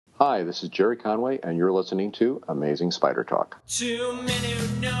Hi, this is Jerry Conway, and you're listening to Amazing Spider Talk. Too many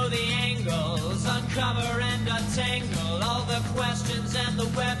who know the angles, uncover and untangle all the questions and the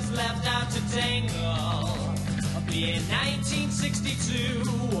webs left out to tangle. In 1962,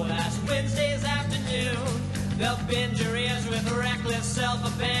 last Wednesday's afternoon, they'll bend your ears with reckless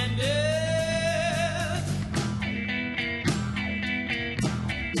self-abandon.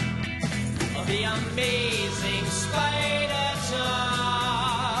 The Amazing Spider Talk.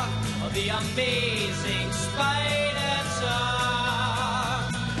 The Amazing Spider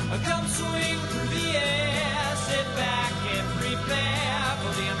Talk. Come swing through the air, sit back and prepare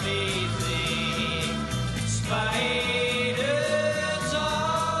for the Amazing Spider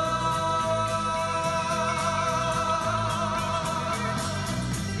Talk.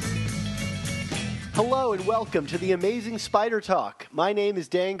 Hello and welcome to the Amazing Spider Talk. My name is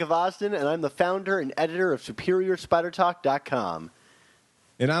Dan Gvozden, and I'm the founder and editor of SuperiorSpiderTalk.com.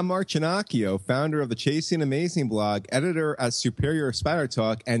 And I'm Mark Ginocchio, founder of the Chasing Amazing blog, editor at Superior Spider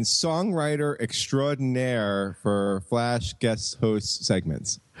Talk, and songwriter extraordinaire for Flash guest host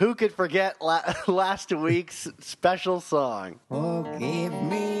segments. Who could forget last week's special song? Oh, give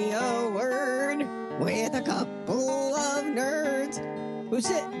me a word with a couple of nerds who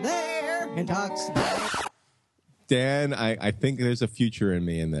sit there and talk smack. Dan, I think there's a future in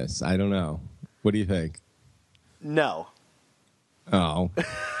me in this. I don't know. What do you think? No. Oh.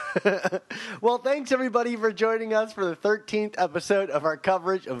 Well, thanks everybody for joining us for the 13th episode of our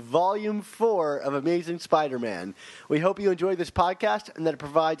coverage of Volume 4 of Amazing Spider-Man. We hope you enjoy this podcast and that it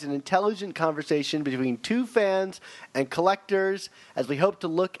provides an intelligent conversation between two fans and collectors as we hope to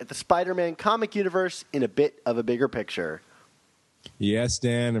look at the Spider-Man comic universe in a bit of a bigger picture. Yes,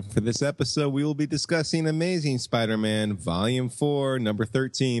 Dan. And for this episode, we will be discussing Amazing Spider-Man Volume 4, number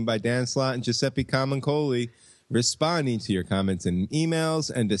 13 by Dan Slott and Giuseppe Camuncoli, responding to your comments and emails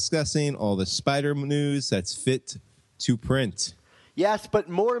and discussing all the spider news that's fit to print. Yes, but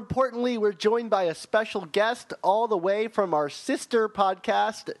more importantly, we're joined by a special guest all the way from our sister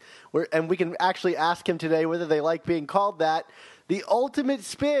podcast, and we can actually ask him today whether they like being called that, The Ultimate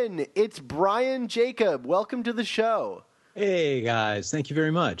Spin. It's Brian Jacob. Welcome to the show. Hey, guys. Thank you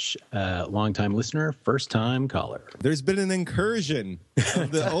very much. Long-time listener, first-time caller. There's been an incursion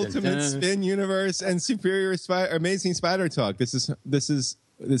of the Ultimate Spin universe and Superior Amazing Spider Talk. Does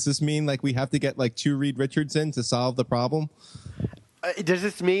this mean like we have to get like two Reed Richards in to solve the problem? Does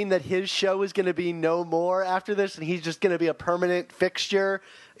this mean that his show is going to be no more after this, and he's just going to be a permanent fixture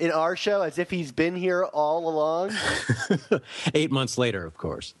in our show as if he's been here all along? 8 months later, of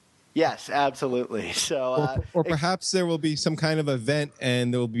course. Yes, absolutely. So, or perhaps there will be some kind of event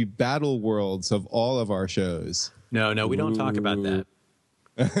and there will be battle worlds of all of our shows. No, we don't talk about that.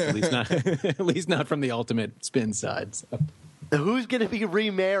 At least not from the Ultimate Spin side. So. Who's going to be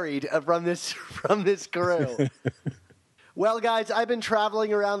remarried from this crew? Well, guys, I've been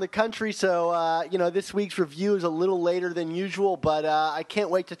traveling around the country, so, this week's review is a little later than usual, but I can't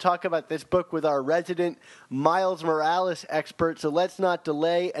wait to talk about this book with our resident Miles Morales expert, so let's not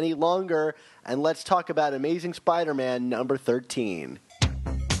delay any longer, and let's talk about Amazing Spider-Man number 13.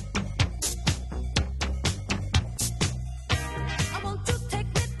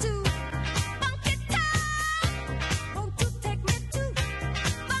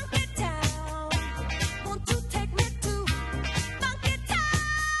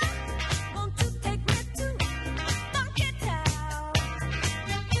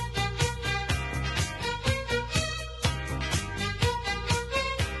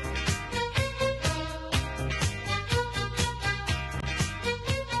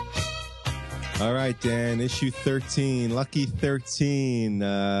 All right, Dan, issue 13, Lucky 13.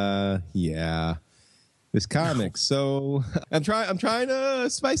 Yeah. This comic. So I'm trying to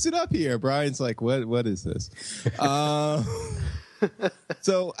spice it up here. Brian's like, what is this?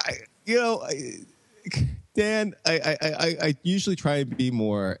 So Dan, I usually try and be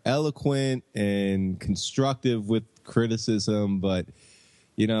more eloquent and constructive with criticism, but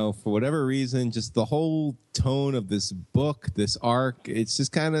for whatever reason, just the whole tone of this book, this arc, it's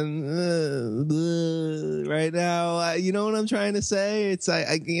just kind of right now. You know what I'm trying to say? It's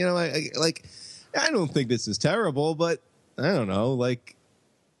I don't think this is terrible, but I don't know. Like,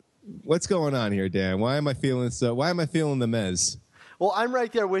 what's going on here, Dan? Why am I feeling the mez? Well, I'm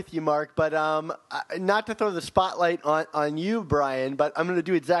right there with you, Mark, but not to throw the spotlight on you, Brian, but I'm going to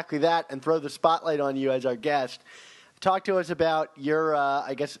do exactly that and throw the spotlight on you as our guest. Talk to us about your,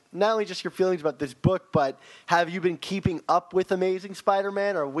 I guess, not only just your feelings about this book, but have you been keeping up with Amazing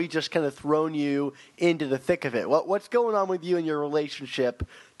Spider-Man, or have we just kind of thrown you into the thick of it? What's going on with you and your relationship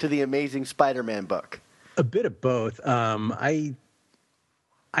to the Amazing Spider-Man book? A bit of both.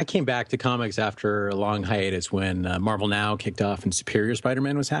 I came back to comics after a long hiatus when Marvel Now kicked off and Superior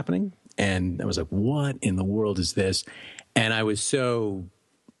Spider-Man was happening. And I was like, what in the world is this? And I was so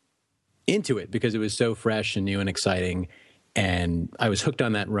into it because it was so fresh and new and exciting. And I was hooked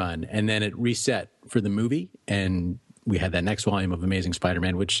on that run. And then it reset for the movie. And we had that next volume of Amazing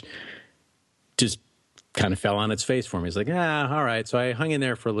Spider-Man, which just kind of fell on its face for me. It's like, all right. So I hung in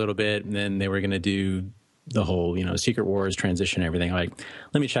there for a little bit. And then they were going to do the whole, Secret Wars transition and everything. Like,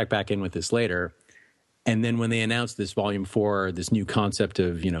 let me check back in with this later. And then when they announced this volume 4, this new concept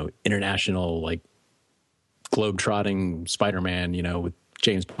of, international, like, globe-trotting Spider-Man, with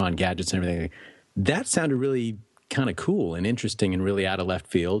James Bond gadgets and everything, that sounded really kind of cool and interesting and really out of left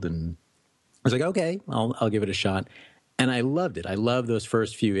field. And I was like, okay, I'll give it a shot. And I loved it. I loved those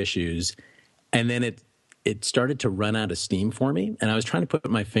first few issues. And then it started to run out of steam for me. And I was trying to put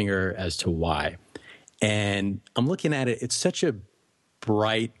my finger as to why. And I'm looking at it. It's such a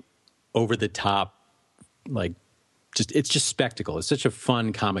bright, over-the-top, like, it's just spectacle. It's such a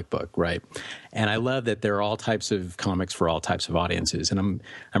fun comic book, right? And I love that there are all types of comics for all types of audiences. And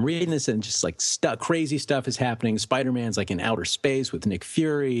I'm reading this and just like crazy stuff is happening. Spider-Man's like in outer space with Nick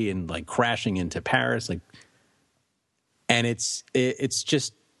Fury and like crashing into Paris, like, and it's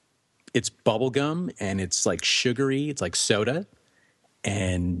bubblegum and it's like sugary. It's like soda.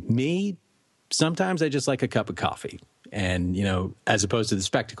 And me, sometimes I just like a cup of coffee. And, as opposed to the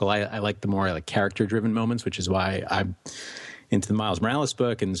spectacle, I like the more like character-driven moments, which is why I'm into the Miles Morales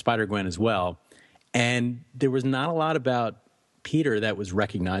book and Spider-Gwen as well. And there was not a lot about Peter that was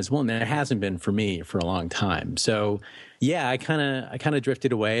recognizable, and there hasn't been for me for a long time. So, yeah, I kind of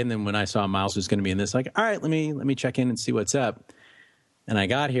drifted away. And then when I saw Miles was going to be in this, like, all right, let me check in and see what's up. And I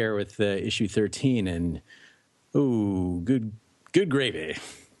got here with issue 13, and ooh, good gravy.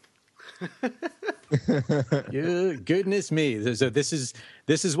 Goodness me. So this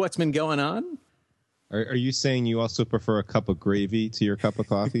is what's been going on? Are you saying you also prefer a cup of gravy to your cup of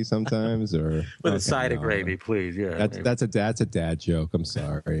coffee sometimes, or with a side of gravy, please? Yeah, that's a dad joke. I'm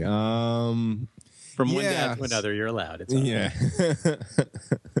sorry. From one dad to another, you're allowed. It's okay. Yeah.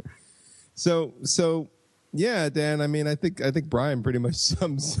 So yeah, Dan. I mean, I think Brian pretty much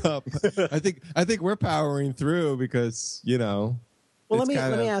sums up. I think we're powering through because Well, let me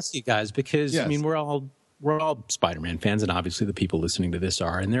ask you guys, because yes. I mean we're all Spider-Man fans, and obviously the people listening to this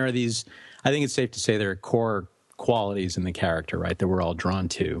are, and there are these. I think it's safe to say there are core qualities in the character, right, that we're all drawn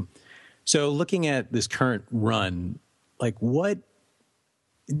to. So, looking at this current run, what's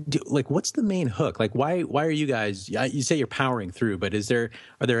the main hook? Like, why are you guys? You say you're powering through, but are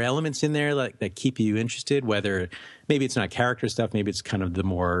there elements in there that keep you interested? Whether maybe it's not character stuff, maybe it's kind of the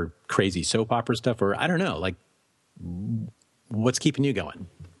more crazy soap opera stuff, or I don't know, like. What's keeping you going?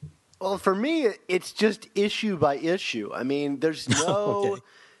 Well, for me, it's just issue by issue. I mean, there's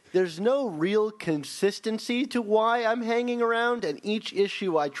no real consistency to why I'm hanging around, and each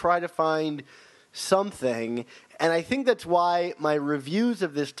issue I try to find something. And I think that's why my reviews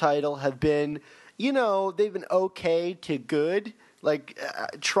of this title have been, they've been okay to good,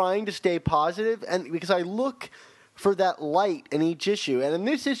 trying to stay positive, and because I look for that light in each issue. And in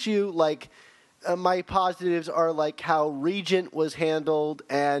this issue, my positives are how Regent was handled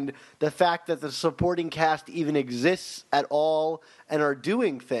and the fact that the supporting cast even exists at all and are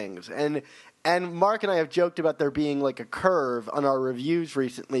doing things. And Mark and I have joked about there being a curve on our reviews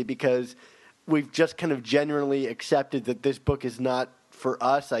recently because we've just kind of genuinely accepted that this book is not for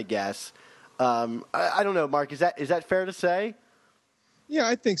us, I guess. I don't know, Mark, is that fair to say? Yeah,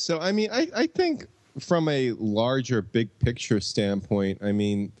 I think so. I mean, I think from a larger big picture standpoint, I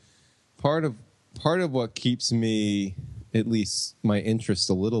mean, part of what keeps me, at least my interest,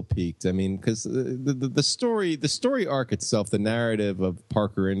 a little piqued. I mean, because the story arc itself, the narrative of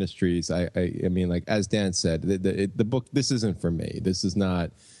Parker Industries. I mean, as Dan said, the book. This isn't for me. This is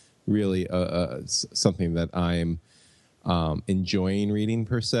not really something that I'm enjoying reading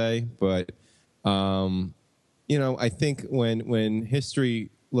per se. But I think when history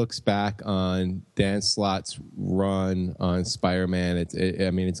looks back on Dan Slott's run on Spider-Man, it's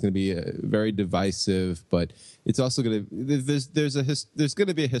going to be very divisive, but it's also going to there's going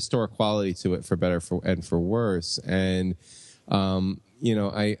to be a historic quality to it, for better and for worse. And I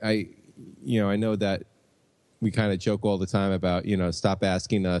know that we kind of joke all the time about stop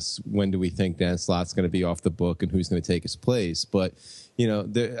asking us when do we think Dan Slott's going to be off the book and who's going to take his place, but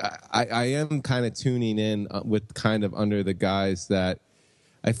I am kind of tuning in with kind of under the guise that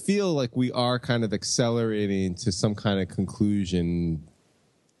I feel like we are kind of accelerating to some kind of conclusion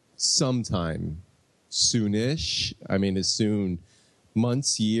sometime soonish. I mean, as soon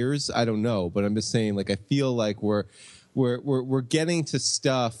months, years, I don't know, but I'm just saying, I feel like we're we're getting to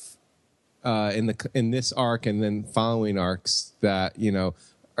stuff in this arc and then following arcs that, you know,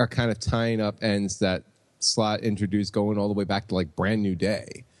 are kind of tying up ends that Slott introduced, going all the way back to like Brand New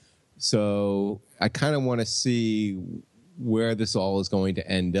Day. So I kind of want to see where this all is going to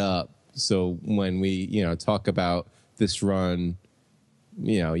end up. So when we, you know, talk about this run,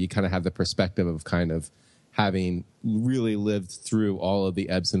 you know, you kind of have the perspective of kind of having really lived through all of the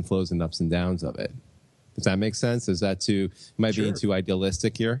ebbs and flows and ups and downs of it. Does that make sense? Is that being too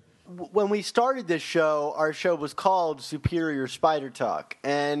idealistic here? When we started this show, our show was called Superior Spider Talk.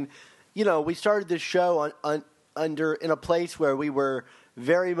 And, you know, we started this show in a place where we were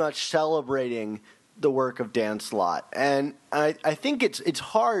very much celebrating the work of Dan Slott. And I think it's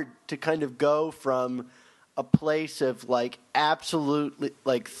hard to kind of go from a place of, like, absolutely,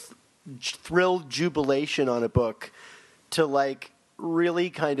 like, thrilled jubilation on a book to, like, really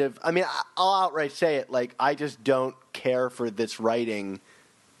kind of, I mean, I'll outright say it, like, I just don't care for this writing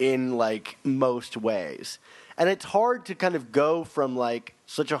in, like, most ways. And it's hard to kind of go from, like,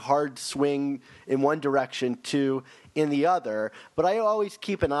 such a hard swing in one direction to in the other. But I always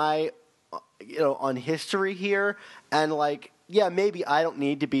keep an eye, you know, on history here. And, like, yeah, maybe I don't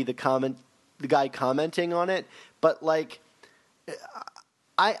need to be the guy commenting on it. But, like,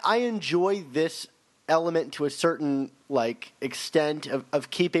 I enjoy this element to a certain, like, extent of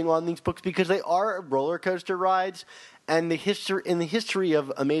keeping on these books because they are roller coaster rides. And in the history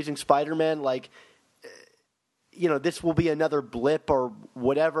of Amazing Spider-Man, like, you know, this will be another blip or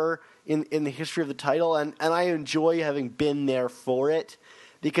whatever in the history of the title, and I enjoy having been there for it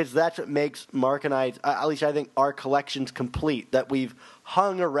because that's what makes Mark and I, at least I think, our collections complete. That we've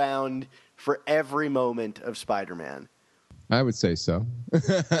hung around for every moment of Spider-Man. I would say so.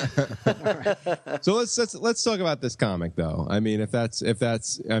 So let's talk about this comic, though. I mean, if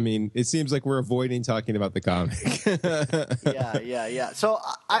that's, I mean, it seems like we're avoiding talking about the comic. Yeah. So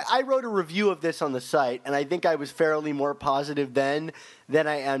I wrote a review of this on the site, and I think I was fairly more positive then than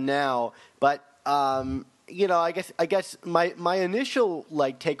I am now. But you know, I guess my initial,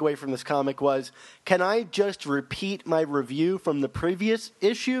 like, takeaway from this comic was, can I just repeat my review from the previous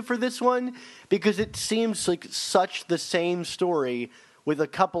issue for this one? Because it seems like such the same story with a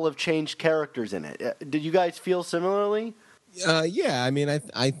couple of changed characters in it. Did you guys feel similarly? Yeah, I mean,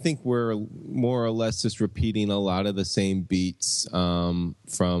 I think we're more or less just repeating a lot of the same beats from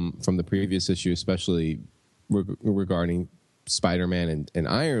the previous issue, especially regarding Spider-Man and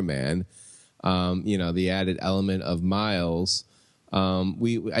Iron Man. You know, the added element of Miles.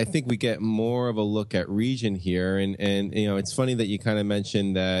 I think we get more of a look at Region here, and you know, it's funny that you kind of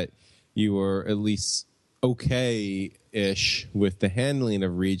mentioned that you were at least okay-ish with the handling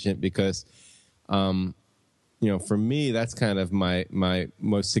of Regent because, you know, for me, that's kind of my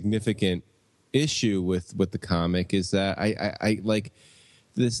most significant issue with the comic is that I like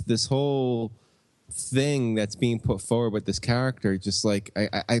this whole thing that's being put forward with this character. Just like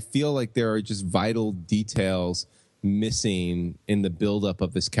I feel like there are just vital details missing in the buildup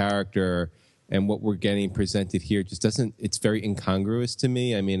of this character, and what we're getting presented here just doesn't. It's very incongruous to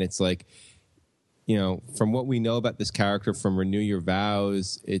me. I mean, it's like, you know, from what we know about this character from Renew Your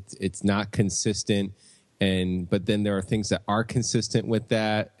Vows, it's not consistent. But then there are things that are consistent with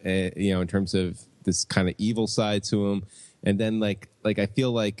that, you know, in terms of this kind of evil side to him. And then like I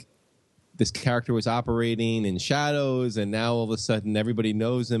feel like this character was operating in shadows, and now all of a sudden everybody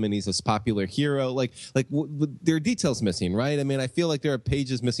knows him, and he's this popular hero. There are details missing, right? I mean, I feel like there are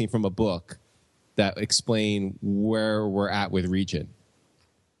pages missing from a book that explain where we're at with Regent.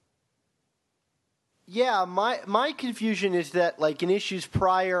 Yeah, my confusion is that, like, in issues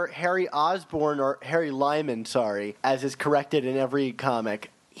prior, Harry Osborn, or Harry Lyman, sorry, as is corrected in every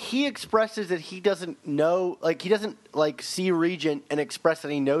comic, he expresses that he doesn't know, like, he doesn't, like, see Regent and express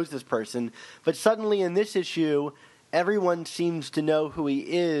that he knows this person, but suddenly in this issue, everyone seems to know who he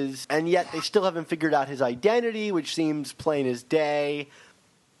is, and yet they still haven't figured out his identity, which seems plain as day,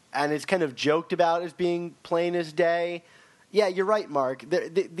 and is kind of joked about as being plain as day. Yeah, you're right, Mark.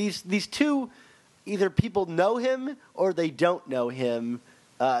 These two, either people know him or they don't know him.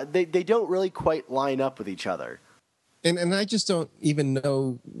 They don't really quite line up with each other. And I just don't even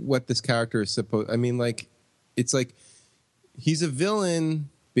know what this character is supposed. I mean, like, it's like he's a villain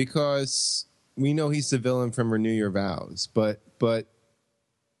because we know he's the villain from Renew Your Vows, but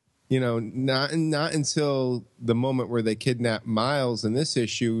you know, not until the moment where they kidnap Miles in this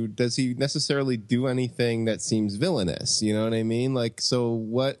issue does he necessarily do anything that seems villainous. You know what I mean? Like, so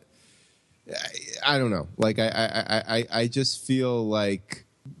what? I don't know. Like, I just feel like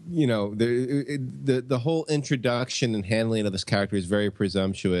the whole introduction and handling of this character is very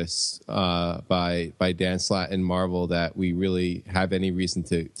presumptuous by Dan Slott and Marvel, that we really have any reason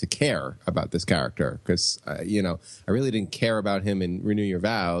to care about this character, because I really didn't care about him in Renew Your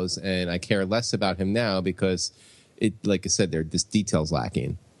Vows, and I care less about him now because like I said, this detail's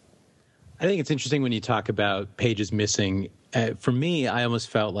lacking. I think it's interesting when you talk about pages missing. For me, I almost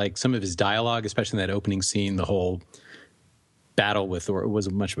felt like some of his dialogue, especially in that opening scene, the whole battle with, or it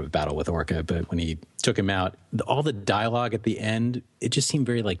wasn't much of a battle with Orca, but when he took him out, all the dialogue at the end, it just seemed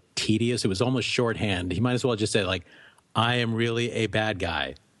very like tedious. It was almost shorthand. He might as well just say like, "I am really a bad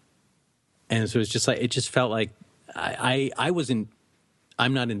guy," and so it's just like, it just felt like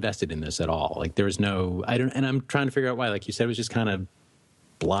I'm not invested in this at all. Like there was no, and I'm trying to figure out why. Like you said, it was just kind of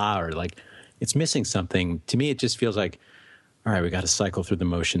blah, or like it's missing something. To me, it just feels like, all right, we got to cycle through the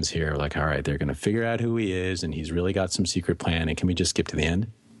motions here. Like, all right, they're going to figure out who he is, and he's really got some secret plan. And can we just skip to the end?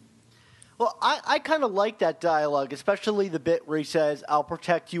 Well, I kind of like that dialogue, especially the bit where he says, "I'll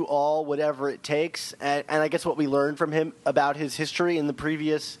protect you all, whatever it takes." And I guess what we learned from him about his history in the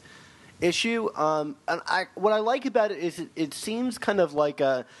previous issue. And what I like about it is it seems kind of like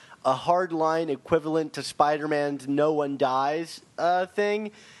a hardline equivalent to Spider-Man's "No One Dies"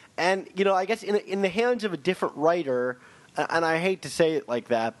 thing. And, I guess in the hands of a different writer, and I hate to say it like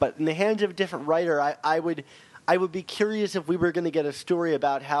that, but in the hands of a different writer, I would be curious if we were going to get a story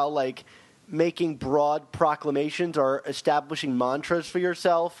about how, like, making broad proclamations or establishing mantras for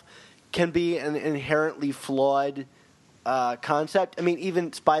yourself can be an inherently flawed concept. I mean,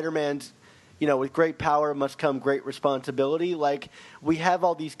 even Spider-Man's, with great power must come great responsibility. Like, we have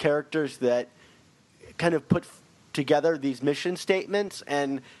all these characters that kind of put together these mission statements,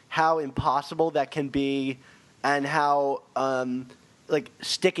 and how impossible that can be, and how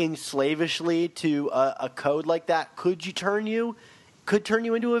sticking slavishly to a code like that could turn you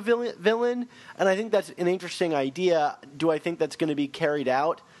into a villain. And I think that's an interesting idea. Do I think that's going to be carried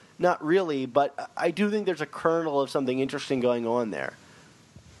out? Not really, but I do think there's a kernel of something interesting going on there.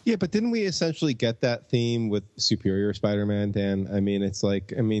 Yeah, but didn't we essentially get that theme with Superior Spider-Man, Dan? I mean, it's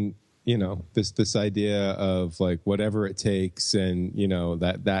like, this idea of like whatever it takes, and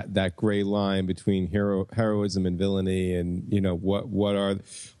that gray line between heroism and villainy, and what are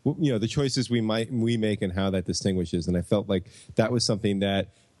the choices we make and how that distinguishes. And I felt like that was something that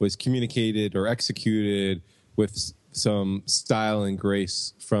was communicated or executed with some style and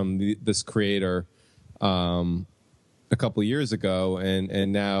grace from this creator a couple of years ago,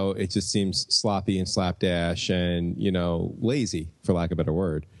 and now it just seems sloppy and slapdash and lazy, for lack of a better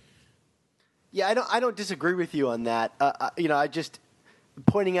word. Yeah, I don't disagree with you on that. I just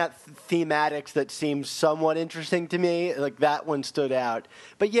pointing out thematics that seem somewhat interesting to me. Like that one stood out.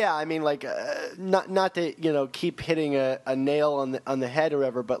 But yeah, I mean, like not to keep hitting a nail on the head or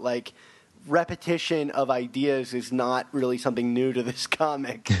whatever, but like repetition of ideas is not really something new to this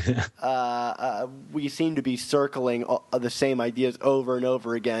comic. We seem to be circling the same ideas over and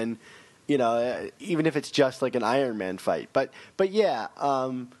over again. Even if it's just like an Iron Man fight. But yeah.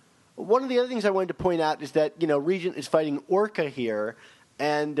 One of the other things I wanted to point out is that, Regent is fighting Orca here,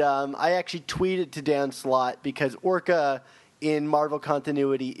 and I actually tweeted to Dan Slott because Orca in Marvel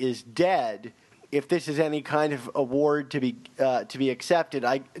continuity is dead. If this is any kind of award to be accepted,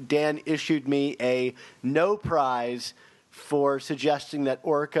 Dan issued me a no prize for suggesting that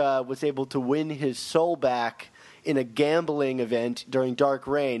Orca was able to win his soul back in a gambling event during Dark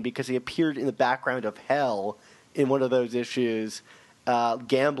Reign because he appeared in the background of Hell in one of those issues.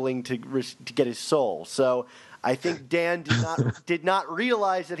 Gambling to get his soul. So I think Dan did not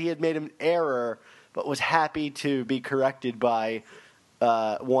realize that he had made an error, but was happy to be corrected by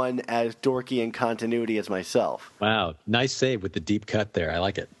one as dorky in continuity as myself. Wow, nice save with the deep cut there. I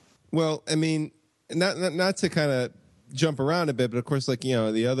like it. Well, I mean, not to kind of jump around a bit, but of course, like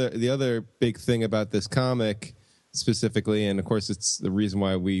the other big thing about this comic specifically, and of course it's the reason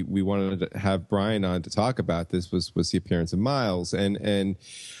why we wanted to have Brian on to talk about this was the appearance of Miles, and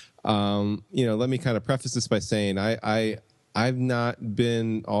let me kind of preface this by saying I've not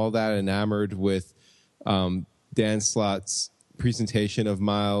been all that enamored with Dan Slott's presentation of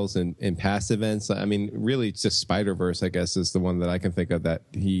Miles in past events. I mean, really, it's just Spider-Verse, I guess, is the one that I can think of that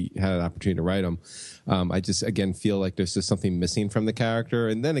he had an opportunity to write him. I just again feel like there's just something missing from the character,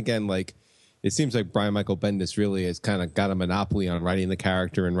 and then again, like, it seems like Brian Michael Bendis really has kind of got a monopoly on writing the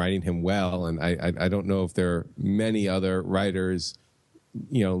character and writing him well. And I don't know if there are many other writers,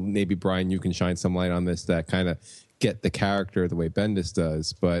 maybe Brian, you can shine some light on this, that kind of get the character the way Bendis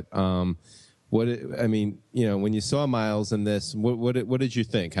does. But when you saw Miles in this, what did you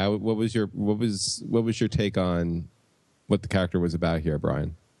think? What was your take on what the character was about here,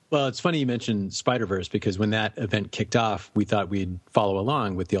 Brian? Well, it's funny you mentioned Spider-Verse because when that event kicked off, we thought we'd follow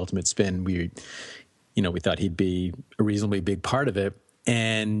along with the Ultimate Spin. We thought he'd be a reasonably big part of it.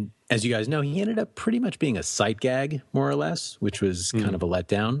 And as you guys know, he ended up pretty much being a sight gag, more or less, which was kind of a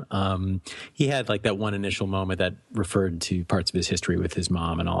letdown. He had like that one initial moment that referred to parts of his history with his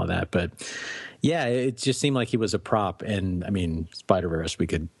mom and all of that. But yeah, it just seemed like he was a prop. And I mean, Spider-Verse,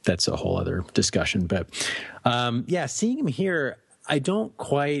 that's a whole other discussion. But yeah, seeing him here, I don't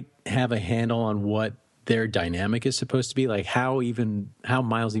quite have a handle on what their dynamic is supposed to be. Like how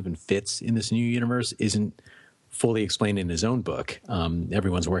Miles even fits in this new universe isn't fully explained in his own book.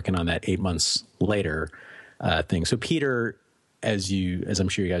 Everyone's working on that 8 months later thing. So Peter, as I'm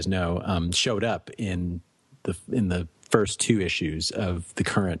sure you guys know, showed up in the first 2 issues of the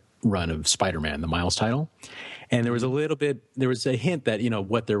current run of Spider-Man, the Miles title. And there was a hint that,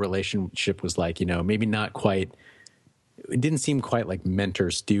 what their relationship was like, maybe not quite, it didn't seem quite like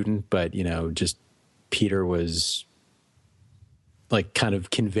mentor-student, but, just Peter was like kind of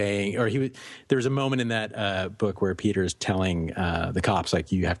conveying, or there was a moment in that book where Peter's telling the cops,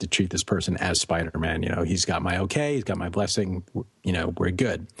 like, you have to treat this person as Spider-Man. He's got my okay, he's got my blessing. We're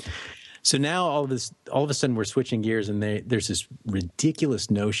good. So now all of a sudden we're switching gears, and there's this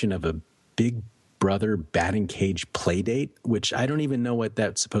ridiculous notion of a Big Brother batting cage play date, which I don't even know what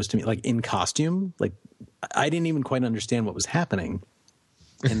that's supposed to mean. Like in costume, like I didn't even quite understand what was happening.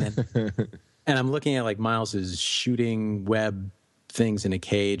 And then, and I'm looking at like Miles's shooting web things in a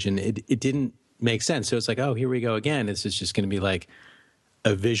cage, and it didn't make sense. So it's like, oh, here we go again. This is just going to be like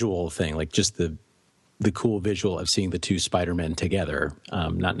a visual thing, like just the cool visual of seeing the 2 Spider-Men together,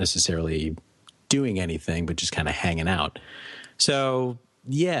 not necessarily doing anything, but just kind of hanging out. So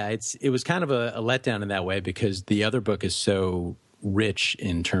yeah, it was kind of a letdown in that way because the other book is so rich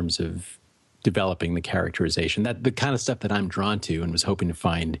in terms of developing the characterization, that the kind of stuff that I'm drawn to and was hoping to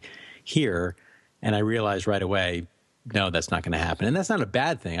find here. And I realized right away, no, that's not going to happen. And that's not a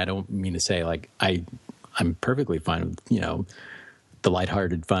bad thing. I don't mean to say like I'm perfectly fine with, the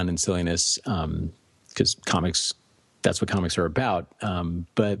lighthearted fun and silliness, because comics, that's what comics are about.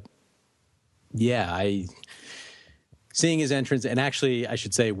 But yeah, seeing his entrance, and actually I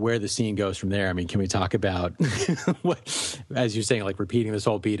should say where the scene goes from there. I mean, can we talk about what, as you're saying, like repeating this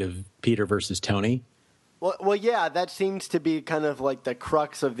whole beat of Peter versus Tony? Well, yeah, that seems to be kind of like the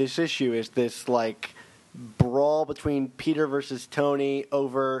crux of this issue, is this like brawl between Peter versus Tony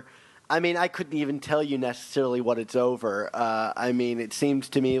over, I mean, I couldn't even tell you necessarily what it's over. I mean, it seems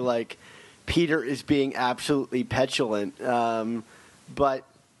to me like Peter is being absolutely petulant. But,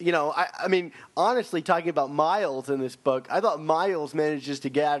 I mean, honestly, talking about Miles in this book, I thought Miles manages to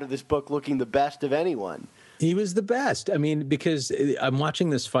get out of this book looking the best of anyone. He was the best. I mean, because I'm watching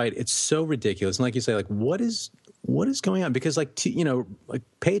this fight, it's so ridiculous. And like you say, like, what is going on? Because like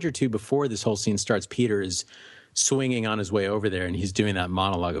page or 2 before this whole scene starts, Peter is swinging on his way over there, and he's doing that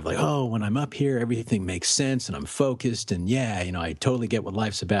monologue of like, oh, when I'm up here, everything makes sense, and I'm focused, and yeah, I totally get what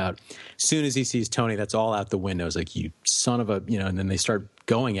life's about. As soon as he sees Tony, that's all out the window. It's like, you son of a, and then they start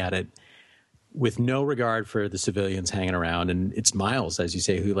going at it with no regard for the civilians hanging around. And it's Miles, as you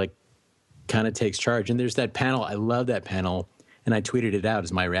say, who like kind of takes charge. And there's that panel. I love that panel. And I tweeted it out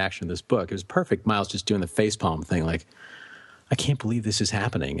as my reaction to this book. It was perfect. Miles just doing the facepalm thing, like, I can't believe this is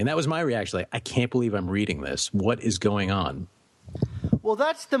happening. And that was my reaction. Like, I can't believe I'm reading this. What is going on? Well,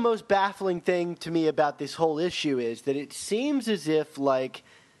 that's the most baffling thing to me about this whole issue, is that it seems as if, like,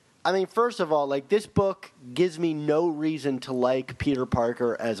 I mean, first of all, like, this book gives me no reason to like Peter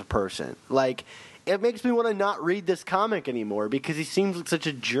Parker as a person. Like, it makes me want to not read this comic anymore because he seems like such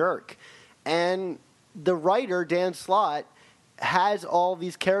a jerk. And the writer, Dan Slott, has all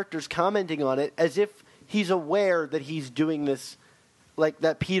these characters commenting on it as if he's aware that he's doing this, like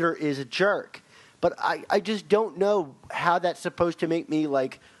that Peter is a jerk. But I just don't know how that's supposed to make me,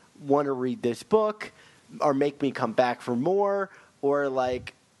 like, want to read this book or make me come back for more, or,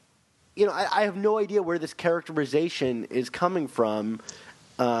 like, I have no idea where this characterization is coming from.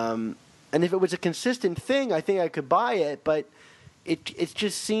 And if it was a consistent thing, I think I could buy it, but it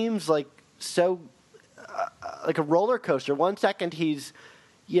just seems like so like a roller coaster. One second he's,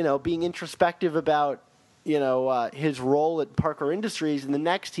 being introspective about, his role at Parker Industries, and the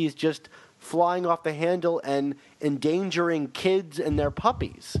next he's just flying off the handle and endangering kids and their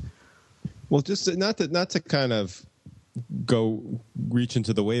puppies. Well, just not to kind of go reach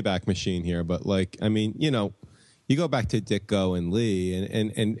into the Wayback Machine here, but like, I mean, you go back to Ditko and Lee,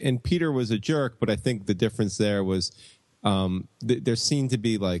 and Peter was a jerk, but I think the difference there was there seemed to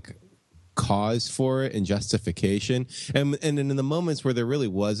be like cause for it and justification, and in the moments where there really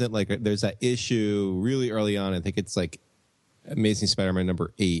wasn't, like there's that issue really early on, I think it's like Amazing Spider-Man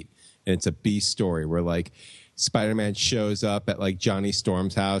number 8, and it's a B story where like Spider-Man shows up at like Johnny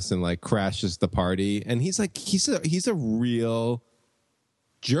Storm's house and like crashes the party, and he's a real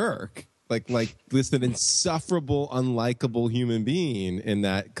jerk, like this an insufferable, unlikable human being in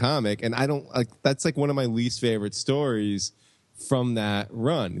that comic, and I don't like that's like one of my least favorite stories from that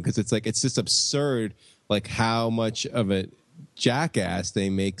run because it's like it's just absurd like how much of a jackass they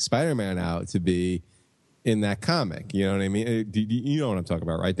make Spider-Man out to be in that comic. You know what I mean? You know what I'm talking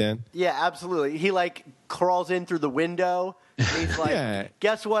about, right, Dan? Yeah, absolutely. He like crawls in through the window. And he's like, Yeah.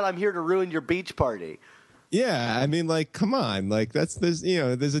 "Guess what? I'm here to ruin your beach party." Yeah, I mean, like, come on, like there's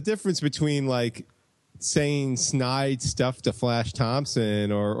a difference between like saying snide stuff to Flash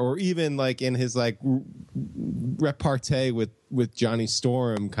Thompson or even like in his like repartee with Johnny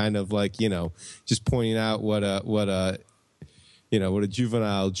Storm, kind of like just pointing out what a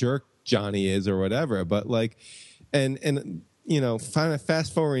juvenile jerk Johnny is or whatever, but like and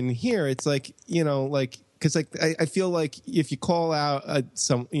fast forwarding here, it's like because like I feel like if you call out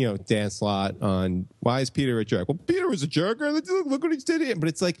some Dan Slott on why is Peter a jerk, well, Peter was a jerk, look what he did, but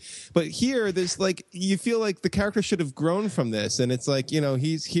it's like, but here there's like you feel like the character should have grown from this, and it's like he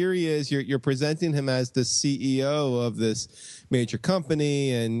is you're presenting him as the CEO of this major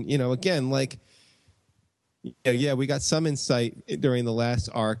company, and again like yeah, we got some insight during the last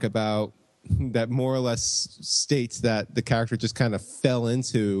arc about that more or less states that the character just kind of fell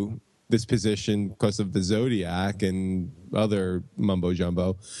into this position because of the Zodiac and other mumbo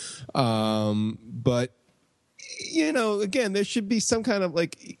jumbo. But, again, there should be some kind of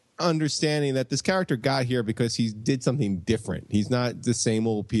like understanding that this character got here because he did something different. He's not the same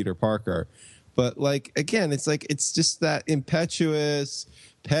old Peter Parker. But like, again, it's just that impetuous,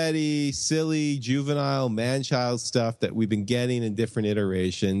 petty, silly, juvenile, man-child stuff that we've been getting in different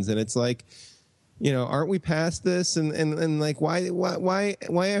iterations, and it's like, aren't we past this? And like, why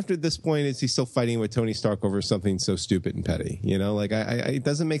after this point is he still fighting with Tony Stark over something so stupid and petty? Like it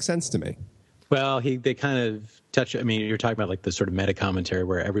doesn't make sense to me. Well, they kind of touch. I mean, you're talking about like the sort of meta commentary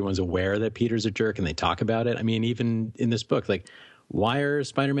where everyone's aware that Peter's a jerk and they talk about it. I mean, even in this book, like, why are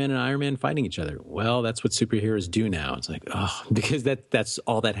Spider-Man and Iron Man fighting each other? Well, that's what superheroes do now. It's like, oh, because that's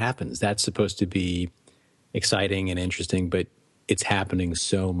all that happens. That's supposed to be exciting and interesting, but it's happening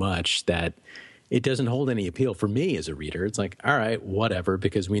so much that it doesn't hold any appeal for me as a reader. It's like, all right, whatever,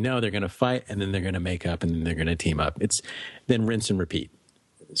 because we know they're going to fight and then they're going to make up and then they're going to team up. It's then rinse and repeat.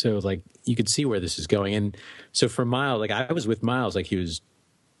 So like you could see where this is going. And so for Miles, like I was with Miles, like he was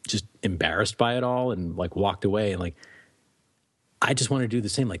just embarrassed by it all and like walked away and like, I just want to do the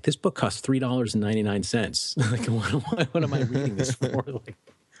same. Like, this book costs $3.99. Like, what am I reading this for?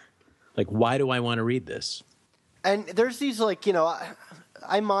 Like, why do I want to read this? And there's these like,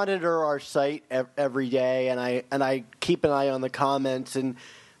 I monitor our site every day, and I keep an eye on the comments, and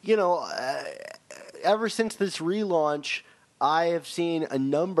ever since this relaunch, I have seen a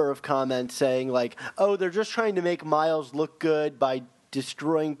number of comments saying like, oh, they're just trying to make Miles look good by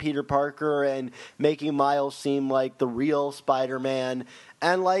destroying Peter Parker and making Miles seem like the real Spider-Man.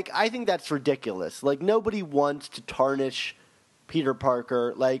 And like, I think that's ridiculous. Like, nobody wants to tarnish Peter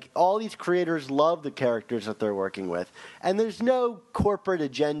Parker. Like, all these creators love the characters that they're working with. And there's no corporate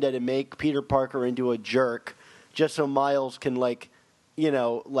agenda to make Peter Parker into a jerk just so Miles can like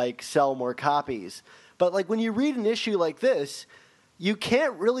sell more copies. But like, when you read an issue like this, you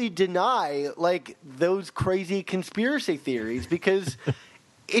can't really deny like those crazy conspiracy theories because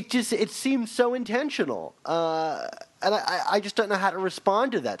it seems so intentional, and I just don't know how to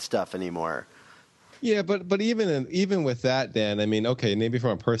respond to that stuff anymore. Yeah, but even with that, Dan, I mean, okay, maybe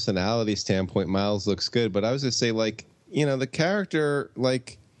from a personality standpoint, Miles looks good, but I was just say like the character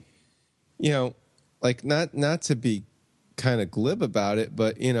like not to be kind of glib about it,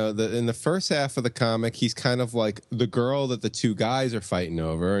 but in the first half of the comic, he's kind of like the girl that the two guys are fighting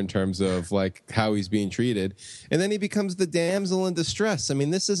over in terms of like how he's being treated, and then he becomes the damsel in distress. I mean,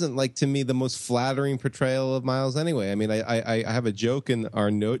 this isn't like to me the most flattering portrayal of Miles anyway. I mean, I have a joke in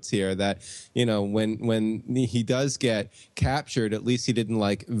our notes here that when he does get captured, at least he didn't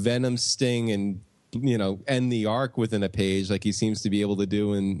like venom sting and end the arc within a page like he seems to be able to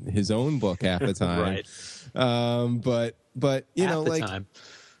do in his own book half the time. Right. But half the like time.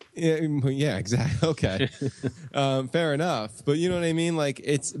 Yeah, exactly. Okay. Fair enough. But you know what I mean? Like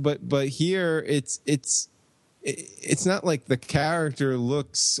but here it's not like the character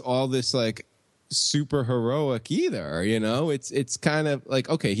looks all this like super heroic either, it's kind of like,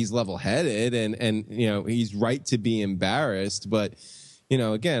 okay, he's level-headed and he's right to be embarrassed, but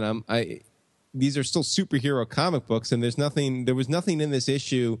again, these are still superhero comic books, and there was nothing in this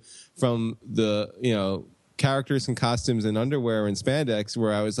issue from the characters and costumes and underwear and spandex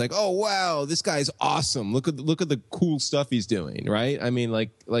where I was like, oh wow, this guy's awesome. Look at the cool stuff he's doing, right? I mean,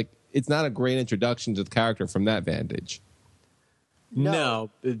 like it's not a great introduction to the character from that vantage. No,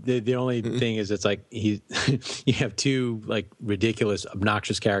 the only thing is it's like you have two like ridiculous,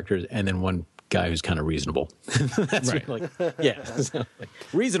 obnoxious characters, and then one guy who's kind of reasonable. That's right. Like, yeah, like,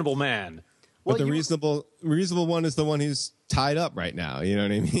 reasonable man. But the reasonable one is the one who's tied up right now. You know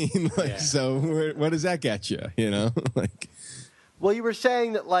what I mean? Like, so what does that get you? You know, like. Well, you were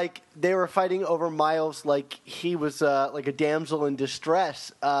saying that like they were fighting over Miles, like he was like a damsel in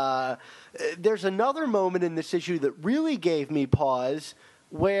distress. There's another moment in this issue that really gave me pause,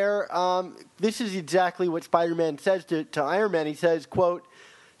 where this is exactly what Spider-Man says to Iron Man. He says, "quote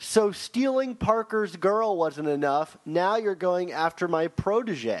So stealing Parker's girl wasn't enough. Now you're going after my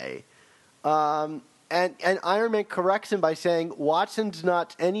protege." And Iron Man corrects him by saying, Watson's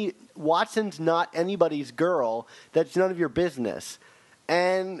not anybody's girl. That's none of your business.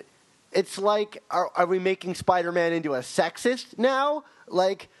 And it's like, are we making Spider-Man into a sexist now?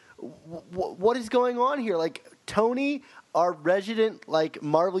 Like, what is going on here? Like, Tony, our resident, like,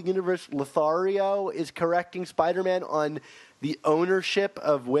 Marvel Universe Lothario, is correcting Spider-Man on the ownership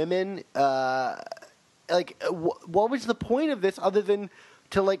of women. What was the point of this other than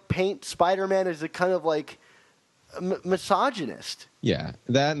to, like, paint Spider-Man as a kind of, like, misogynist? Yeah,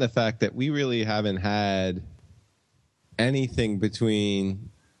 that and the fact that we really haven't had anything between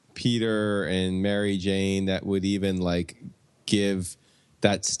Peter and Mary Jane that would even, like, give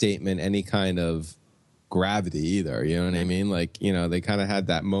that statement any kind of gravity either. You know what I mean? Like, you know, they kind of had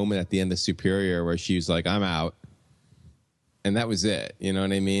that moment at the end of Superior where she was like, I'm out. And that was it. You know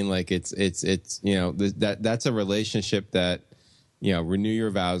what I mean? Like, it's you know, that's a relationship that, you know, renew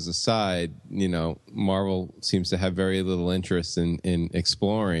your vows aside, you know, Marvel seems to have very little interest in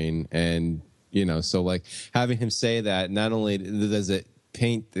exploring. And, you know, so like having him say that, not only does it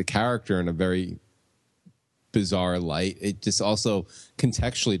paint the character in a very bizarre light, it just also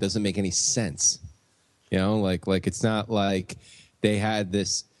contextually doesn't make any sense. You know, like it's not like they had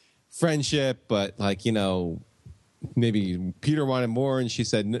this friendship, but like, you know, maybe Peter wanted more and she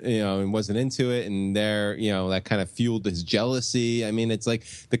said, you know, and wasn't into it. And there, you know, that kind of fueled his jealousy. I mean, it's like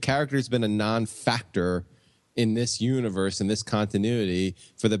the character's been a non-factor in this universe, in this continuity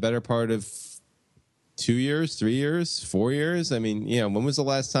for the better part of 2 years, 3 years, 4 years. I mean, you know, when was the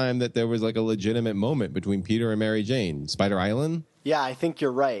last time that there was like a legitimate moment between Peter and Mary Jane? Spider Island? Yeah, I think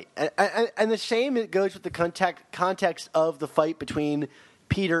you're right. And the same it goes with the context of the fight between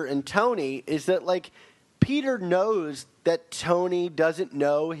Peter and Tony is that, like, Peter knows that Tony doesn't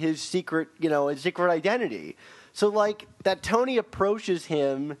know his secret, you know, his secret identity. So, like, that Tony approaches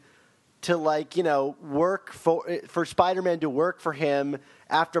him to, like, you know, work for Spider-Man to work for him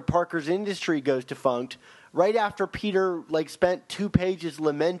after Parker's Industry goes defunct, right after Peter, like, spent 2 pages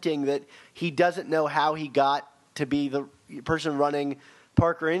lamenting that he doesn't know how he got to be the person running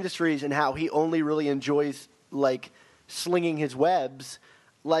Parker Industries and how he only really enjoys, like, slinging his webs.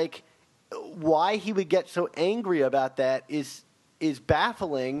 Like, why he would get so angry about that is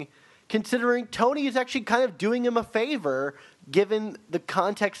baffling, considering Tony is actually kind of doing him a favor, given the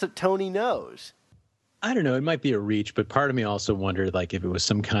context that Tony knows. I don't know. It might be a reach, but part of me also wondered, like, if it was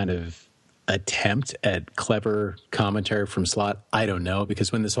some kind of attempt at clever commentary from Slott. I don't know,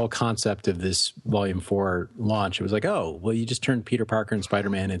 because when this whole concept of this Volume 4 launch, it was like, oh, well, you just turned Peter Parker and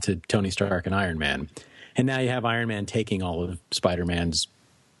Spider-Man into Tony Stark and Iron Man. And now you have Iron Man taking all of Spider-Man's,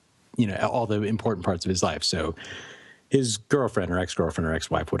 you know, all the important parts of his life. So his girlfriend or ex-girlfriend or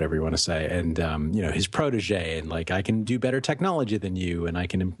ex-wife, whatever you want to say, and, you know, his protege, and, like, I can do better technology than you, and I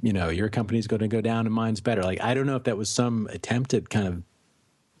can, you know, your company's going to go down and mine's better. Like, I don't know if that was some attempt at kind of.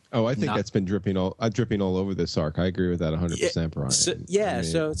 Oh, I think that's been dripping all over this arc. I agree with that 100%, Brian. So, yeah, I mean,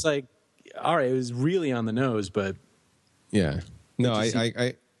 so it's like, all right, it was really on the nose, but. Yeah. No,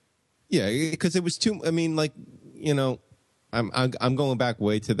 yeah, because it was too, I mean, like, you know, I'm going back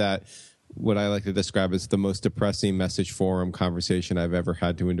way to that, what I like to describe as the most depressing message forum conversation I've ever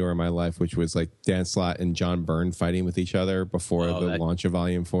had to endure in my life, which was like Dan Slott and John Byrne fighting with each other before the launch of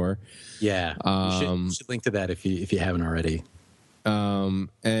Volume 4. Yeah, you should link to that if you haven't already.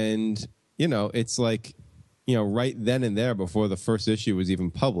 And, you know, it's like, you know, right then and there before the first issue was even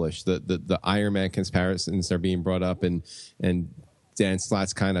published, the Iron Man comparisons are being brought up, and Dan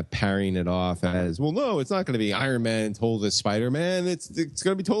Slott's kind of parrying it off as, well, no, it's not going to be Iron Man told as Spider-Man. It's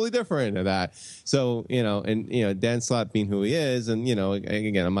going to be totally different than that. So, you know, and, you know, Dan Slott being who he is, and, you know,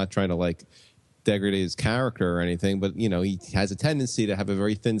 again, I'm not trying to, like, degrade his character or anything, but, you know, he has a tendency to have a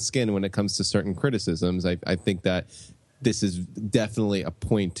very thin skin when it comes to certain criticisms. I think that this is definitely a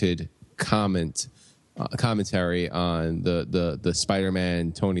pointed comment commentary on the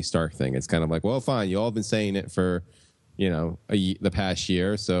Spider-Man Tony Stark thing. It's kind of like, well, fine, you all been saying it for, the past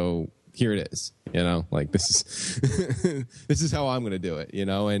year, so here it is. Like this is this is how I'm going to do it.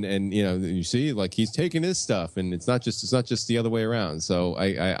 And you see, like he's taking his stuff, and it's not just the other way around. So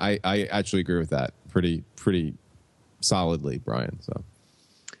I actually agree with that pretty solidly, Brian. So.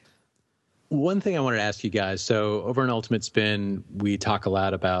 One thing I wanted to ask you guys. So over in Ultimate Spin, we talk a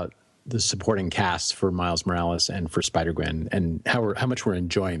lot about the supporting casts for Miles Morales and for Spider-Gwen, and how much we're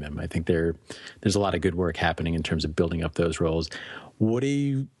enjoying them. I think there's a lot of good work happening in terms of building up those roles.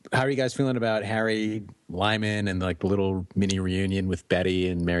 How are you guys feeling about Harry Lyman and like the little mini reunion with Betty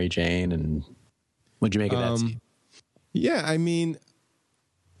and Mary Jane? And what'd you make of that scene? Yeah, I mean,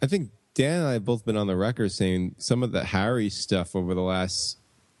 I think Dan and I have both been on the record saying some of the Harry stuff over the last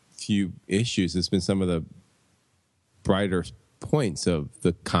few issues has been some of the brighter points of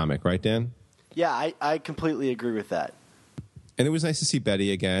the comic, right, Dan? Yeah, I completely agree with that. And it was nice to see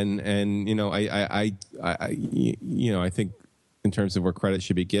Betty again. And I think in terms of where credit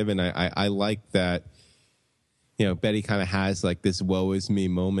should be given, I like that. Betty kind of has like this "woe is me"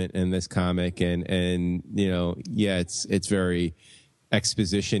 moment in this comic, and it's very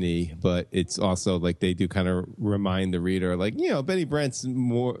exposition-y, but it's also like they do kind of remind the reader, like Betty Brant's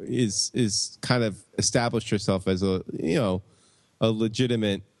more is kind of established herself as a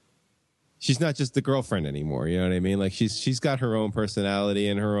legitimate. She's not just the girlfriend anymore. You know what I mean? Like she's got her own personality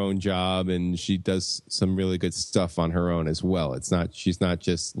and her own job, and she does some really good stuff on her own as well. She's not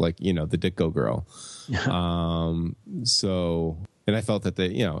just like the Ditko girl. So, and I felt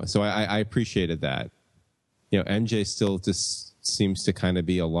that so I appreciated that. MJ still just seems to kind of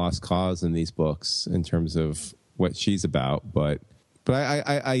be a lost cause in these books in terms of what she's about, but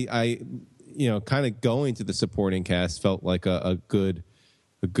I kind of going to the supporting cast felt like a good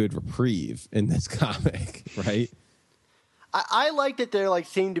reprieve in this comic, right? I like that there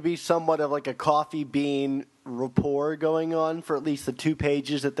seemed to be somewhat of like a coffee bean rapport going on for at least the 2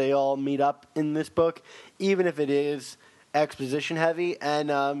 pages that they all meet up in this book, even if it is exposition heavy.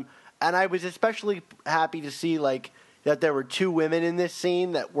 And I was especially happy to see that there were 2 women in this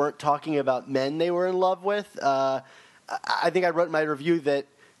scene that weren't talking about men they were in love with. I think I wrote in my review that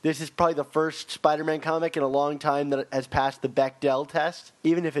this is probably the first Spider-Man comic in a long time that has passed the Bechdel test,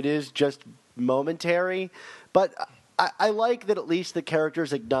 even if it is just momentary. But I like that at least the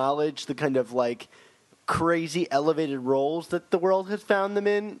characters acknowledge the kind of crazy elevated roles that the world has found them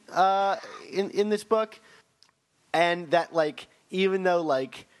in this book, and that even though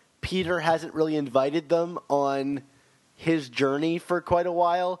Peter hasn't really invited them on his journey for quite a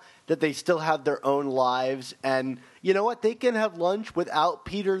while, that they still have their own lives, and you know what, they can have lunch without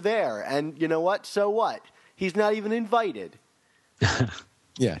Peter there, and you know what, so what, he's not even invited.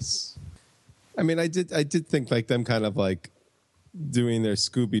 Yes, I mean, I did think them kind of doing their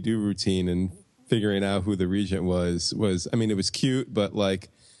Scooby-Doo routine and figuring out who the regent was I mean, it was cute, but I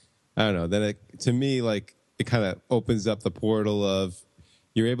don't know, then to me it kind of opens up the portal of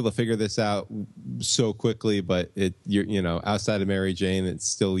you're able to figure this out so quickly, but you're outside of Mary Jane, it's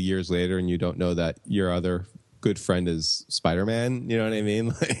still years later, and you don't know that your other good friend is Spider-Man. You know what I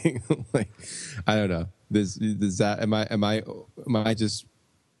mean? I don't know. Does that am I just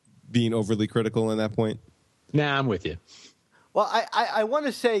being overly critical in that point? Nah, I'm with you. Well, I want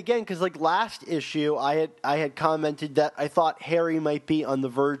to say again, because last issue I had commented that I thought Harry might be on the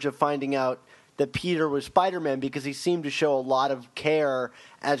verge of finding out that Peter was Spider-Man, because he seemed to show a lot of care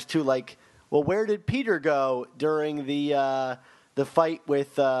as to well, where did Peter go during the fight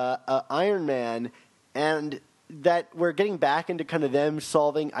with Iron Man, and that we're getting back into kind of them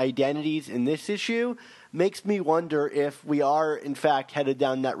solving identities in this issue makes me wonder if we are in fact headed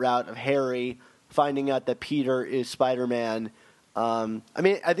down that route of Harry finding out that Peter is Spider-Man. I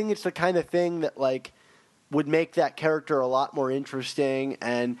mean, I think it's the kind of thing that would make that character a lot more interesting,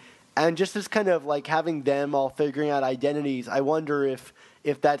 and just as kind of having them all figuring out identities, I wonder if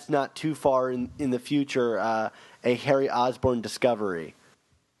that's not too far in the future, a Harry Osborn discovery.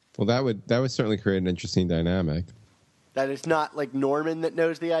 Well, that would certainly create an interesting dynamic. That it's not Norman that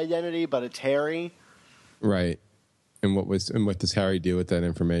knows the identity, but it's Harry. Right. And what does Harry do with that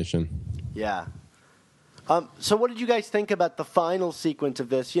information? Yeah. So what did you guys think about the final sequence of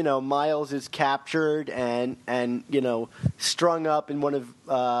this? Miles is captured and strung up in one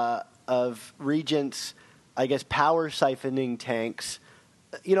of Regent's, I guess, power siphoning tanks.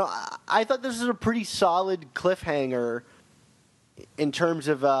 I thought this was a pretty solid cliffhanger in terms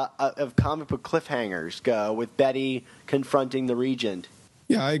of comic book cliffhangers go, with Betty confronting the Regent.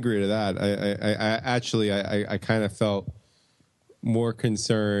 Yeah, I agree to that. I actually kind of felt more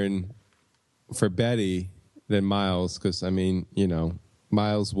concern for Betty than Miles, because, I mean,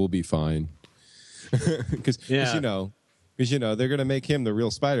 Miles will be fine. Because, they're going to make him the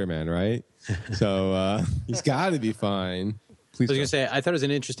real Spider-Man, right? So he's got to be fine. Please I was going to say, I thought it was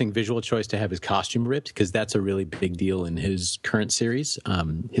an interesting visual choice to have his costume ripped, because that's a really big deal in his current series.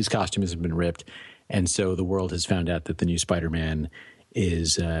 His costume has been ripped, and so the world has found out that the new Spider-Man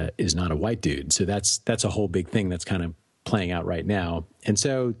is not a white dude. So that's a whole big thing that's kind of playing out right now. And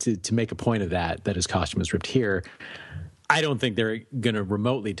so to make a point of that his costume is ripped here, I don't think they're going to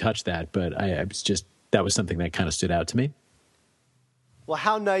remotely touch that, but that was something that kind of stood out to me. Well,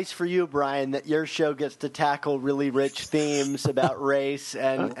 how nice for you, Brian, that your show gets to tackle really rich themes about race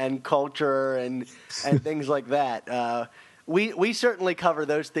and culture and things like that. We certainly cover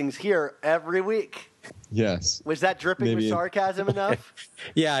those things here every week. Yes. Was that dripping with sarcasm enough?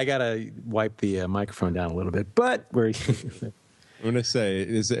 Yeah, I got to wipe the microphone down a little bit, but we're... I'm going to say,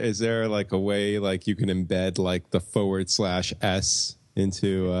 is there like a way like you can embed like the /S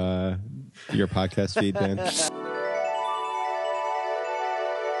into your podcast feed, Dan?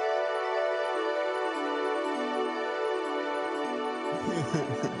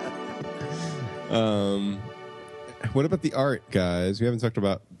 What about the art, guys? We haven't talked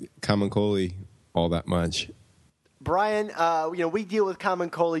about Kamankooli all that much. Brian, we deal with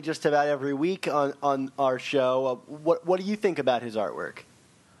Kamankooli just about every week on our show. What do you think about his artwork?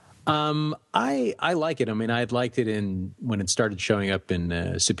 I like it. I mean, I had liked it when it started showing up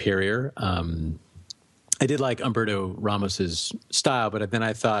in Superior. I did like Humberto Ramos's style, but then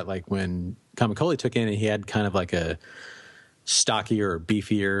I thought like when Kamankooli took in, he had kind of like a stockier or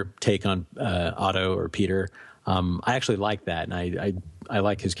beefier take on Otto or Peter. I actually like that, and I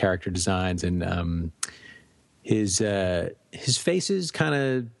like his character designs, and his faces kind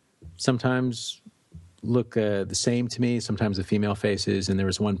of sometimes look the same to me. Sometimes the female faces, and there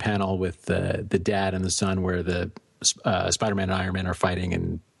was one panel with the dad and the son where the Spider-Man and Iron Man are fighting,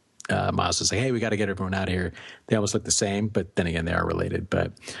 and Miles is like, "Hey, we got to get everyone out of here." They almost look the same, but then again, they are related.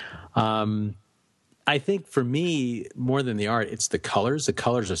 But I think for me, more than the art, it's the colors. The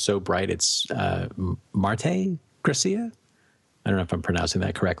colors are so bright. It's Marte Gracia. I don't know if I'm pronouncing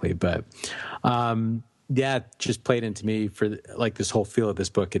that correctly, but it just played into me for like this whole feel of this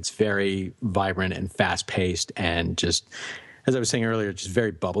book. It's very vibrant and fast paced, and just as I was saying earlier, just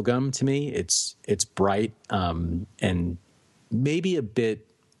very bubblegum to me. It's bright and maybe a bit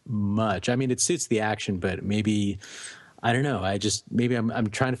much. I mean, it suits the action, but maybe I don't know. I'm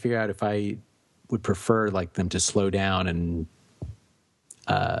trying to figure out if I would prefer like them to slow down, and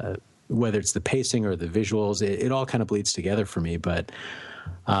whether it's the pacing or the visuals, it all kind of bleeds together for me. But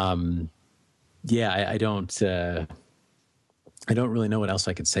I don't really know what else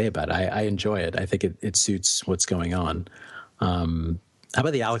I could say about it. I enjoy it. I think it suits what's going on. How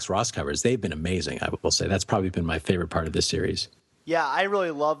about the Alex Ross covers? They've been amazing, I will say. That's probably been my favorite part of this series. Yeah, I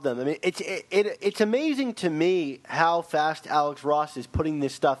really love them. I mean, it's amazing to me how fast Alex Ross is putting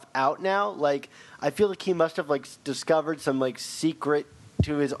this stuff out now. Like, I feel like he must have like discovered some like secret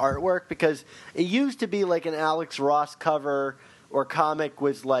to his artwork, because it used to be like an Alex Ross cover or comic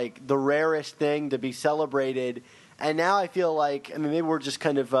was like the rarest thing to be celebrated, and now I feel like, I mean, maybe we're just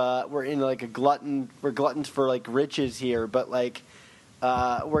kind of we're in like we're gluttons for like riches here, but like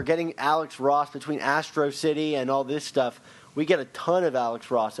we're getting Alex Ross between Astro City and all this stuff. We get a ton of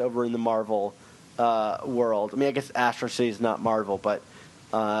Alex Ross over in the Marvel world. I mean, I guess Astro City is not Marvel, but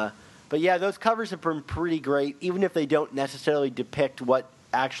yeah, those covers have been pretty great, even if they don't necessarily depict what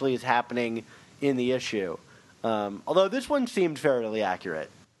actually is happening in the issue. Although this one seemed fairly accurate.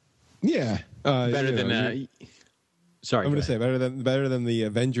 Yeah, better than. Sorry, I'm going to say better than the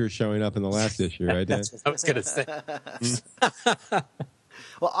Avengers showing up in the last issue, right? That's what I was going to say.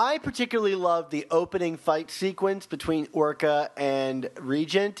 Well, I particularly love the opening fight sequence between Orca and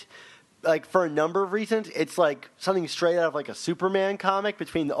Regent, like for a number of reasons. It's like something straight out of like a Superman comic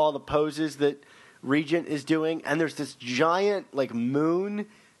between all the poses that Regent is doing, and there's this giant like moon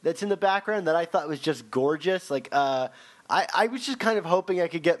that's in the background that I thought was just gorgeous. Like I was just kind of hoping I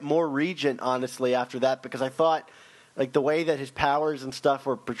could get more Regent, honestly, after that, because I thought like the way that his powers and stuff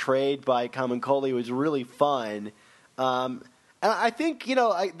were portrayed by Kamankooli was really fun. And I think,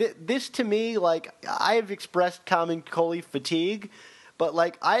 this to me, like, I have expressed Kamankooli fatigue, but,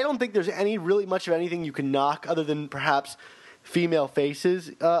 like, I don't think there's really much of anything you can knock other than perhaps female faces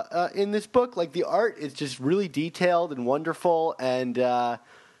in this book. Like, the art is just really detailed and wonderful, and, I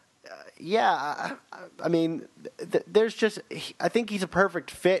mean, there's just, I think he's a perfect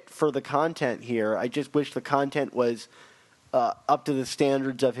fit for the content here. I just wish the content was up to the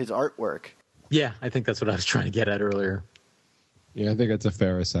standards of his artwork. Yeah, I think that's what I was trying to get at earlier. Yeah, I think that's a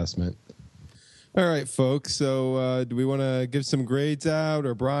fair assessment. All right, folks. So, do we want to give some grades out,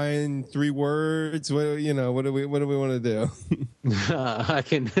 or Brian, 3 words? What do we want to do? I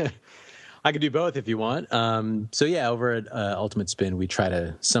can do both if you want. So yeah, over at Ultimate Spin, we try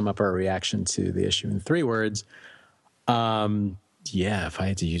to sum up our reaction to the issue in 3 words. Yeah, if I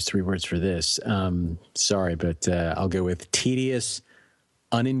had to use 3 words for this, sorry, but I'll go with tedious,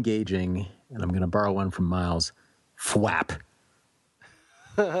 unengaging, and I'm going to borrow one from Miles. Fwap.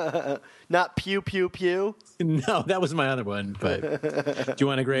 Not pew, pew, pew? No, that was my other one, but do you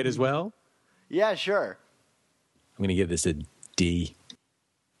want a grade as well? Yeah, sure. I'm going to give this a D.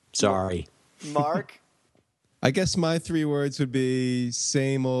 Sorry. Mark? I guess my 3 words would be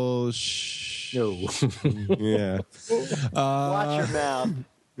same old No. Yeah. Watch your mouth.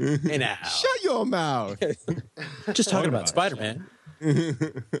 Hey now. Shut your mouth. Just talking about Spider-Man.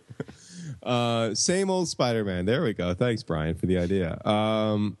 Same old Spider-Man. There we go. Thanks, Brian, for the idea.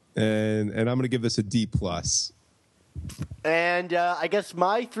 And I'm going to give this a D+. And I guess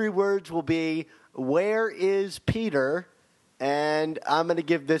my 3 words will be, where is Peter? And I'm going to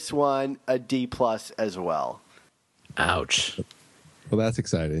give this one a D+ as well. Ouch. Well, that's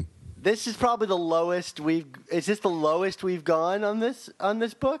exciting. This is probably the lowest is this the lowest we've gone on this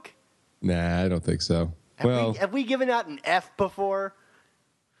book? Nah, I don't think so. Have we given out an F before?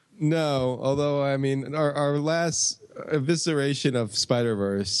 No, although, I mean, our last evisceration of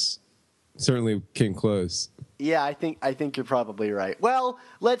Spider-Verse certainly came close. Yeah, I think you're probably right. Well,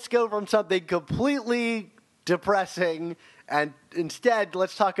 let's go from something completely depressing, and instead,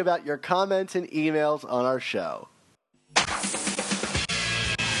 let's talk about your comments and emails on our show.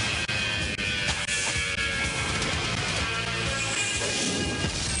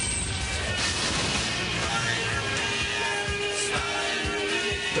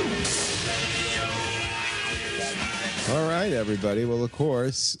 All right, everybody. Well, of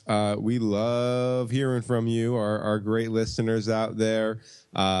course, we love hearing from you, our great listeners out there.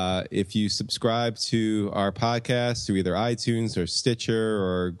 If you subscribe to our podcast through either iTunes or Stitcher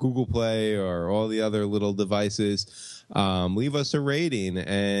or Google Play or all the other little devices, leave us a rating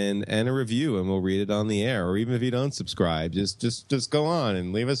and a review, and we'll read it on the air. Or even if you don't subscribe, just go on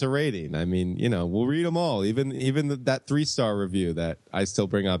and leave us a rating. I mean, we'll read them all, even that 3-star review that I still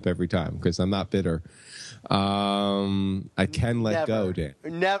bring up every time because I'm not bitter. I can let go, Dan.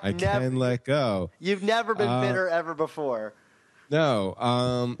 I can let go. You've never been bitter ever before. No.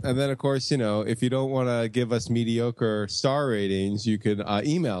 And then, of course, if you don't want to give us mediocre star ratings, you could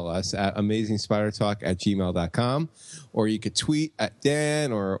email us at amazingspidertalk@gmail.com, or you could tweet at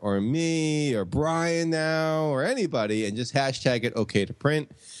Dan or me or Brian now or anybody and just hashtag it OK to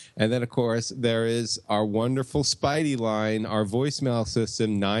print. And then, of course, there is our wonderful Spidey line, our voicemail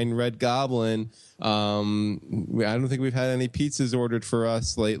system, 9 Red Goblin. I don't think we've had any pizzas ordered for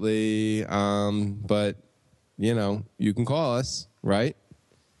us lately, but, you can call us, right?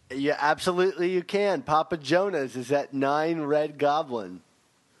 Yeah, absolutely you can. Papa Jonas is at 9 Red Goblin.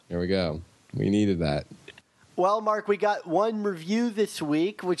 There we go. We needed that. Well, Mark, we got one review this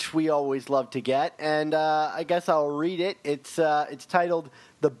week, which we always love to get, and I guess I'll read it. It's titled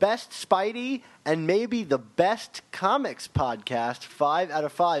 "The Best Spidey and Maybe the Best Comics Podcast, 5 out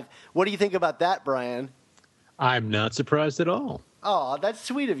of 5." What do you think about that, Brian? I'm not surprised at all. Oh, that's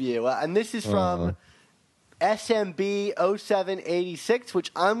sweet of you. And this is from SMB 0786,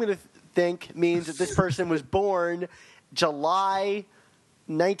 which I'm going to think means that this person was born July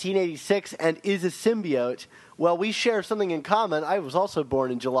 1986 and is a symbiote. Well, we share something in common. I was also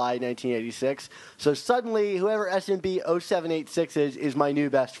born in July 1986. So suddenly, whoever SMB 0786 is my new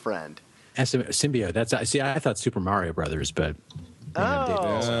best friend. Symbiote. I thought Super Mario Brothers, but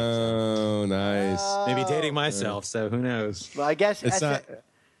Oh, nice. maybe dating myself. So who knows? Well, I guess It's not.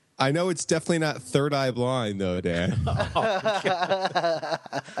 I know it's definitely not Third Eye Blind, though, Dan.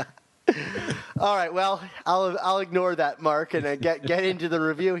 All right, well, I'll ignore that, Mark, and get into the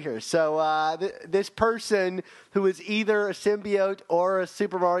review here. So this person who is either a symbiote or a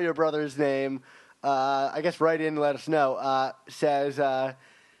Super Mario Brothers name, I guess write in and let us know, says,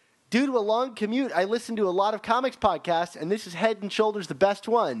 due to a long commute, I listen to a lot of comics podcasts, and this is head and shoulders the best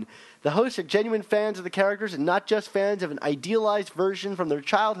one. The hosts are genuine fans of the characters and not just fans of an idealized version from their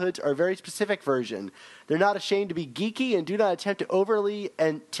childhoods or a very specific version. They're not ashamed to be geeky and do not attempt to overly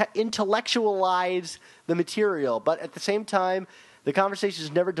and intellectualize the material, but at the same time, the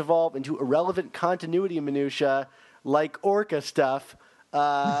conversations never devolve into irrelevant continuity minutia like Orca stuff.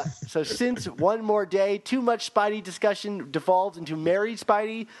 So since one more day, too much Spidey discussion devolves into married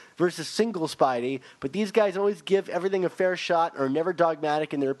Spidey versus single Spidey, but these guys always give everything a fair shot or are never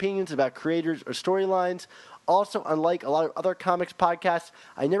dogmatic in their opinions about creators or storylines. Also, unlike a lot of other comics podcasts,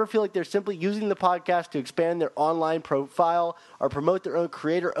 I never feel like they're simply using the podcast to expand their online profile or promote their own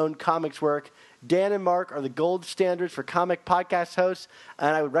creator-owned comics work. Dan and Mark are the gold standards for comic podcast hosts,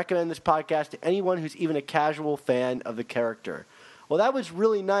 and I would recommend this podcast to anyone who's even a casual fan of the character. Well, that was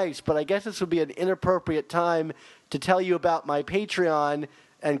really nice, but I guess this would be an inappropriate time to tell you about my Patreon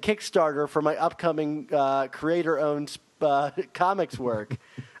and Kickstarter for my upcoming creator-owned comics work.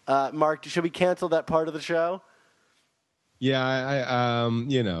 Mark, should we cancel that part of the show? Yeah, I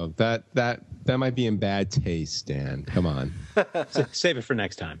that might be in bad taste, Dan. Come on. Save it for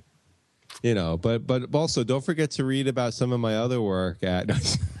next time. But also don't forget to read about some of my other work at.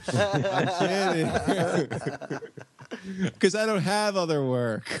 I'm kidding. Because I don't have other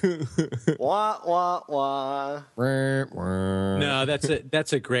work. Wah wah wah. No,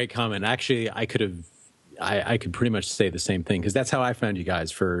 that's a great comment. Actually, I could pretty much say the same thing, because that's how I found you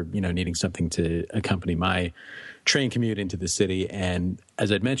guys, for needing something to accompany my train commute into the city. And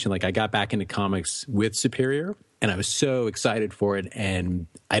as I'd mentioned, I got back into comics with Superior, and I was so excited for it. And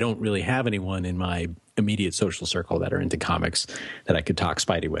I don't really have anyone in my immediate social circle that are into comics that I could talk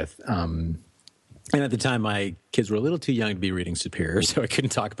Spidey with. And at the time, my kids were a little too young to be reading Superior, so I couldn't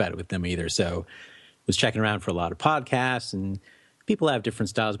talk about it with them either. So I was checking around for a lot of podcasts, and people have different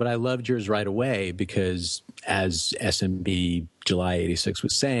styles, but I loved yours right away because, as SMB July 86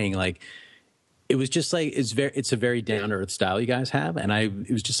 was saying, it was just it's a very down-to-earth style you guys have, and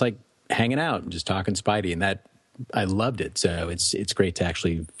it was just hanging out and just talking Spidey, and that I loved it. So it's great to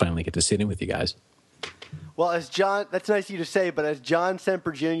actually finally get to sit in with you guys. Well, that's nice of you to say, but as John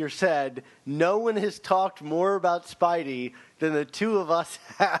Semper Jr. said, no one has talked more about Spidey than the two of us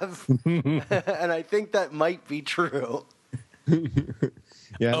have, and I think that might be true.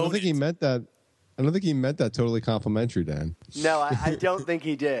 Yeah, I don't think he meant that. I don't think he meant that totally complimentary, Dan. No, I don't think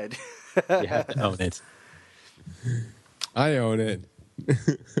he did. You have to own it. I own it.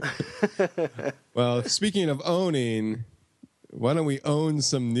 Well, speaking of owning, why don't we own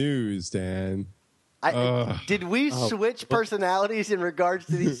some news, Dan? Did we switch personalities in regards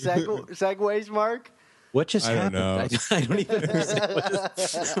to these segues, Mark? What just happened? Don't know. I don't even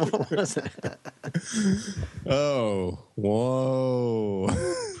understand. What was that? Oh, whoa.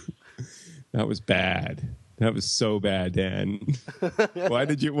 That was bad. That was so bad, Dan. Why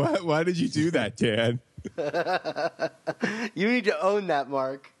did you do that, Dan? You need to own that,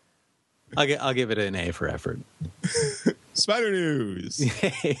 Mark. I'll give it an A for effort. Spider News.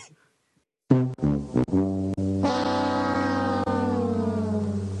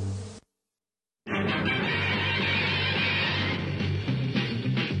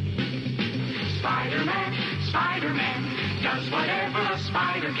 Spider-Man does whatever a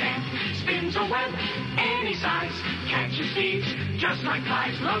spider can. Spins a web any size, catches thieves just like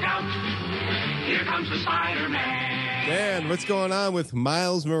flies. Look out, here comes the Spider-Man. Dan, what's going on with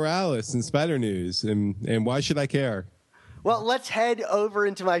Miles Morales in Spider News, and why should I care? Well, let's head over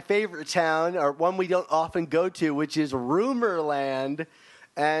into my favorite town, or one we don't often go to, which is Rumorland.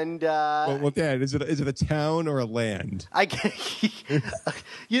 And Dan, is it a town or a land?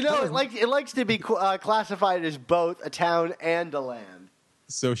 It likes to be classified as both a town and a land.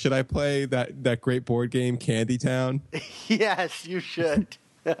 So should I play that great board game, Candy Town? Yes, you should.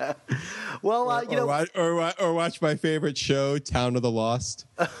 Well, or watch my favorite show, Town of the Lost.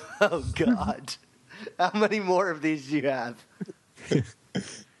 Oh God, how many more of these do you have?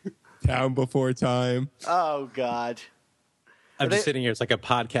 Town Before Time. Oh God. I'm just sitting here. It's like a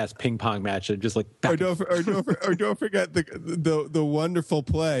podcast ping pong match. I'm just or don't forget the wonderful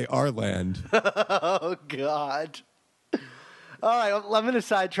play Our Land. Oh God! All right, well, I'm going to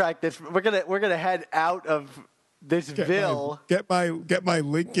sidetrack this. We're gonna head out of this ville. Get my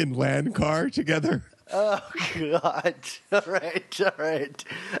Lincoln Land car together. Oh God! All right.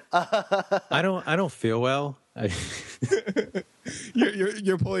 I don't feel well.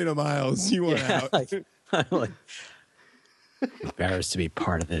 You're pulling a Miles. You want out? I'm embarrassed to be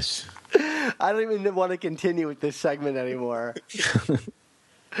part of this. I don't even want to continue with this segment anymore.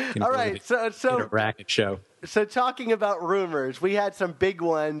 All right, so a racket show. So talking about rumors, we had some big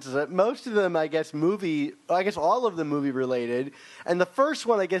ones. Most of them, I guess, all of them movie related. And the first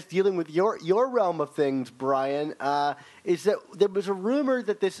one, I guess, dealing with your realm of things, Brian, is that there was a rumor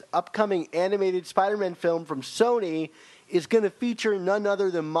that this upcoming animated Spider-Man film from Sony is going to feature none other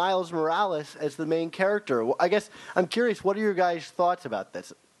than Miles Morales as the main character. I guess I'm curious, what are your guys' thoughts about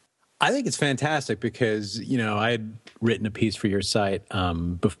this? I think it's fantastic because, I had written a piece for your site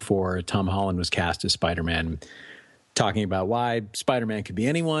before Tom Holland was cast as Spider-Man, talking about why Spider-Man could be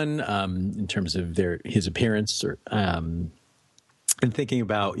anyone in terms of his appearance, and thinking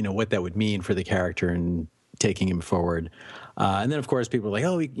about, what that would mean for the character and taking him forward. And then, of course, people are like,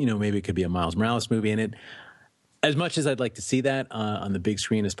 oh, maybe it could be a Miles Morales movie in it. As much as I'd like to see that on the big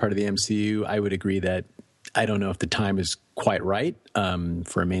screen as part of the MCU, I would agree that I don't know if the time is quite right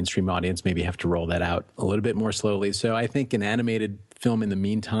for a mainstream audience. Maybe have to roll that out a little bit more slowly. So I think an animated film in the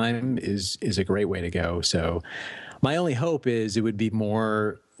meantime is a great way to go. So my only hope is it would be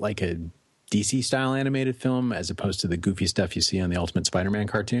more like a DC-style animated film as opposed to the goofy stuff you see on the Ultimate Spider-Man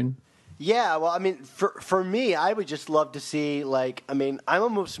cartoon. Yeah, well, I mean, for me, I would just love to see, I'm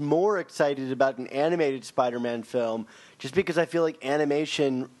almost more excited about an animated Spider-Man film just because I feel like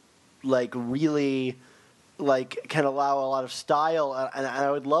animation, really, can allow a lot of style, and I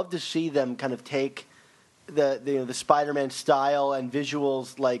would love to see them kind of take the Spider-Man style and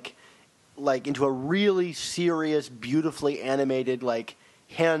visuals, into a really serious, beautifully animated,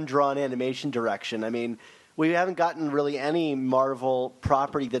 hand-drawn animation direction. I mean, we haven't gotten really any Marvel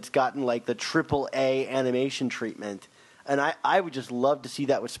property that's gotten the AAA animation treatment, and I would just love to see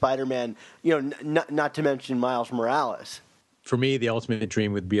that with Spider-Man. Not to mention Miles Morales. For me, the ultimate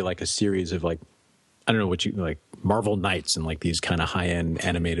dream would be a series of I don't know what you Marvel Knights and these kind of high-end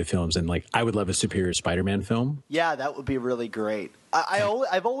animated films, and I would love a Superior Spider-Man film. Yeah, that would be really great.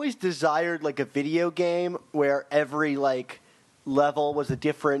 I've always desired a video game where every level was a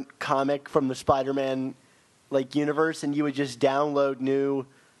different comic from the Spider-Man universe, and you would just download new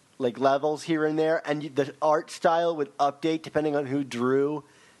levels here and there, and the art style would update depending on who drew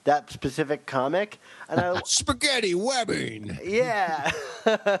that specific comic. And spaghetti webbing. Yeah.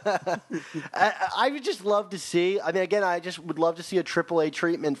 I would just love to see. I mean, again, I just would love to see a AAA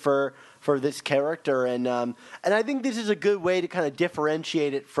treatment for this character, and I think this is a good way to kind of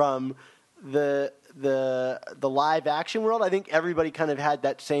differentiate it from the live action world. I think everybody kind of had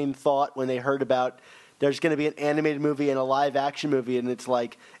that same thought when they heard about there's going to be an animated movie and a live action movie, and it's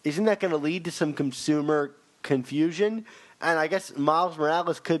isn't that going to lead to some consumer confusion? And I guess Miles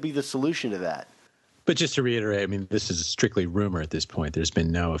Morales could be the solution to that. But just to reiterate, I mean, this is strictly rumor at this point. There's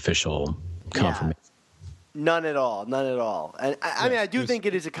been no official confirmation. Yeah. None at all. And I do think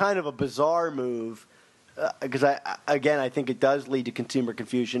it is a kind of a bizarre move because I think it does lead to consumer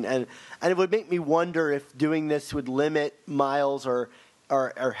confusion, and it would make me wonder if doing this would limit Miles or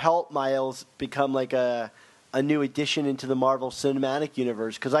help Miles become a new addition into the Marvel Cinematic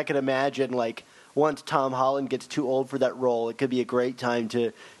Universe. Because I could imagine once Tom Holland gets too old for that role, it could be a great time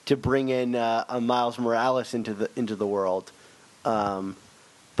to bring in a Miles Morales into the world.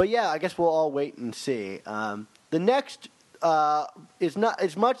 But yeah, I guess we'll all wait and see. The next is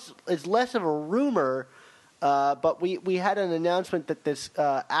less of a rumor, but we had an announcement that this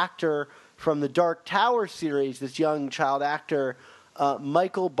actor from the Dark Tower series, this young child actor,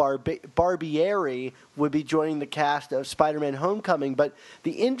 Michael Barbieri, would be joining the cast of Spider-Man Homecoming. But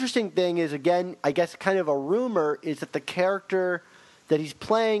the interesting thing is, again, I guess kind of a rumor, is that the character that he's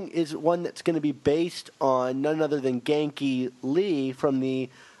playing is one that's going to be based on none other than Genki Lee from the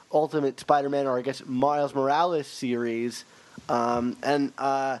Ultimate Spider-Man, or I guess Miles Morales series. There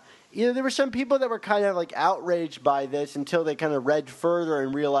were some people that were kind of outraged by this until they kind of read further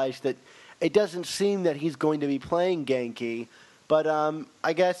and realized that it doesn't seem that he's going to be playing Genki. But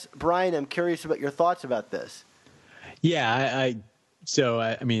I guess, Brian, I'm curious about your thoughts about this. Yeah,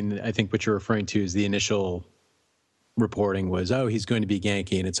 I mean, I think what you're referring to is the initial reporting was, he's going to be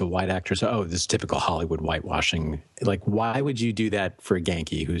Genki, and it's a white actor. So, this is typical Hollywood whitewashing. Why would you do that for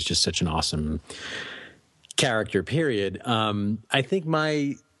Genki, who's just such an awesome character, period? I think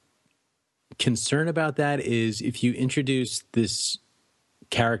my concern about that is if you introduce this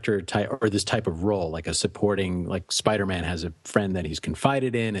character type or this type of role, a supporting, Spider-Man has a friend that he's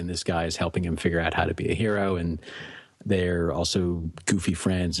confided in, and this guy is helping him figure out how to be a hero, and they're also goofy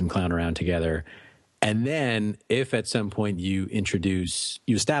friends and clown around together. And then if at some point you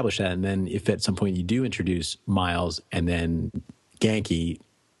establish that, and then if at some point you do introduce Miles and then Genki,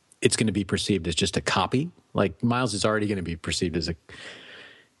 it's going to be perceived as just a copy. Miles is already going to be perceived as a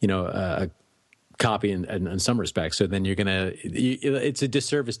copy in some respects. So then it's a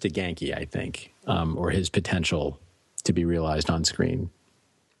disservice to Genki, I think, or his potential to be realized on screen.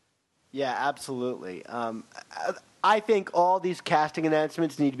 Yeah, absolutely. I think all these casting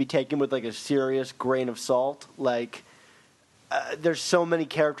announcements need to be taken with a serious grain of salt. There's so many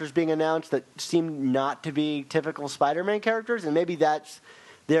characters being announced that seem not to be typical Spider-Man characters, and maybe that's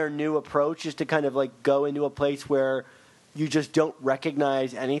their new approach, is to kind of go into a place where you just don't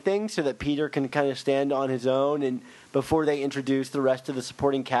recognize anything, so that Peter can kind of stand on his own, and before they introduce the rest of the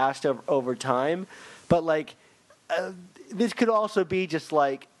supporting cast over time. But this could also be just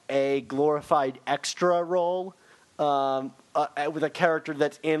a glorified extra role with a character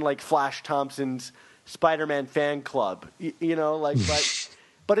that's in Flash Thompson's Spider-Man fan club.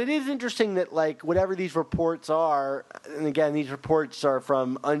 But it is interesting that, like, whatever these reports are, and again, these reports are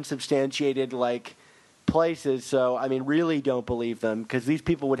from unsubstantiated, like, places, so, I mean, really don't believe them, because these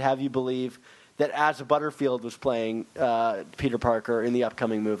people would have you believe that Asa Butterfield was playing Peter Parker in the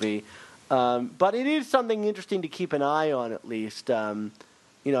upcoming movie. But it is something interesting to keep an eye on, at least, how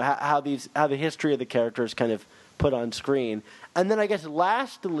the history of the character is kind of put on screen. And then I guess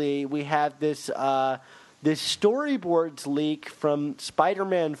lastly, we have this storyboards leak from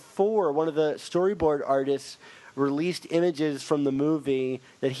Spider-Man 4. One of the storyboard artists released images from the movie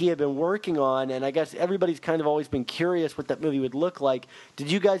that he had been working on, and I guess everybody's kind of always been curious what that movie would look like.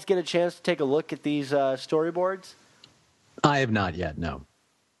 Did you guys get a chance to take a look at these storyboards? I have not yet, no.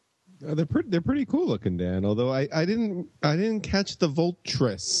 They're pretty cool looking, Dan. Although I didn't catch the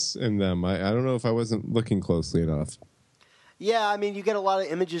Voltress in them. I don't know if I wasn't looking closely enough. Yeah, I mean, you get a lot of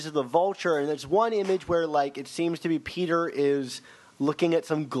images of the Vulture, and there's one image where, like, it seems to be Peter is looking at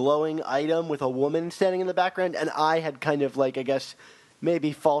some glowing item with a woman standing in the background, and I had kind of, like, I guess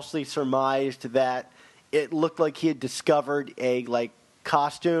maybe falsely surmised that it looked like he had discovered a, like,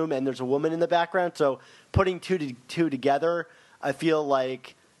 costume and there's a woman in the background. So putting two together, I feel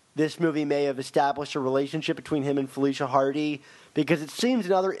like this movie may have established a relationship between him and Felicia Hardy, because it seems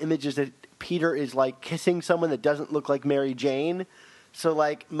in other images that Peter is, like, kissing someone that doesn't look like Mary Jane. So,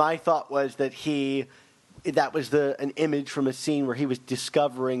 like, my thought was that that was an image from a scene where he was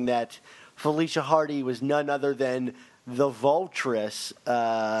discovering that Felicia Hardy was none other than the Voltress,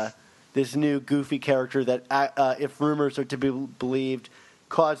 this new goofy character that, if rumors are to be believed,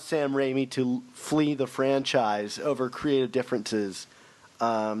 caused Sam Raimi to flee the franchise over creative differences.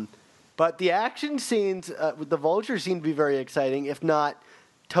 But the action scenes with the Vulture seem to be very exciting, if not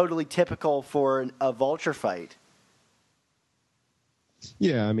totally typical for a Vulture fight.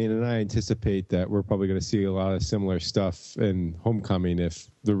 Yeah, I mean, and I anticipate that we're probably going to see a lot of similar stuff in Homecoming if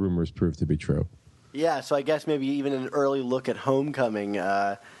the rumors prove to be true. Yeah, so I guess maybe even an early look at Homecoming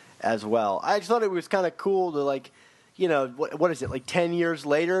as well. I just thought it was kind of cool to, like, you know, what is it, like 10 years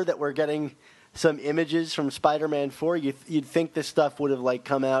later that we're getting some images from Spider-Man 4? You'd think this stuff would have, like,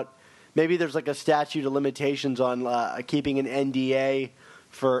 come out. Maybe there's, like, a statute of limitations on keeping an NDA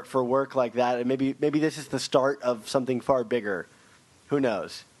for work like that, and maybe this is the start of something far bigger. Who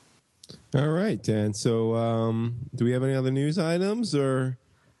knows? All right, Dan. So do we have any other news items, or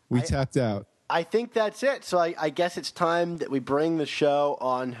we tapped out? I think that's it. So I guess it's time that we bring the show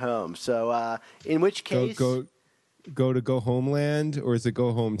on home. So in which case... Go Homeland, or is it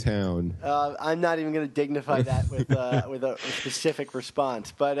go hometown? I'm not even going to dignify that with a specific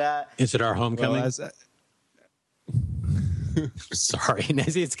response. But is it our homecoming? Well, sorry,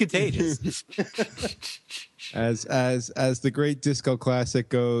 it's contagious. As the great disco classic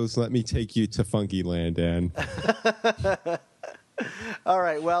goes, let me take you to Funky Land, Dan. All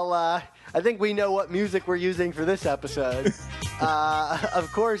right. Well, I think we know what music we're using for this episode.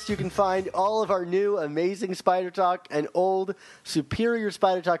 Of course, you can find all of our new amazing Spider Talk and old Superior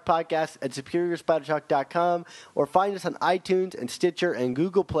Spider Talk podcasts at superiorspidertalk.com, or find us on iTunes and Stitcher and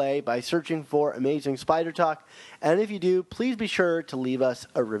Google Play by searching for Amazing Spider Talk. And if you do, please be sure to leave us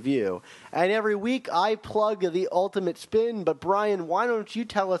a review. And every week I plug the Ultimate Spin, but Brian, why don't you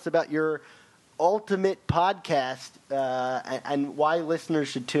tell us about your ultimate podcast and why listeners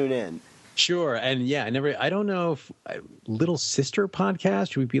should tune in? Sure. And yeah, I don't know if Little Sister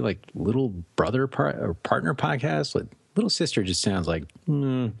podcast would be like Little Brother or Partner podcast. Like, Little Sister just sounds like,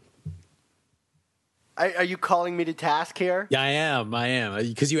 Are you calling me to task here? Yeah, I am.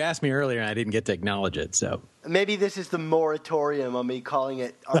 Because you asked me earlier and I didn't get to acknowledge it. So maybe this is the moratorium on me calling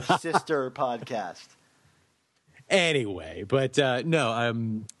it our sister podcast. Anyway, but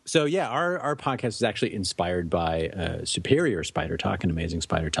no. So yeah, our podcast is actually inspired by Superior Spider Talk and Amazing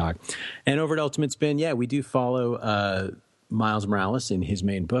Spider Talk, and over at Ultimate Spin, yeah, we do follow Miles Morales in his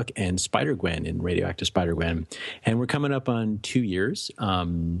main book and Spider-Gwen in Radioactive Spider-Gwen, and we're coming up on 2 years.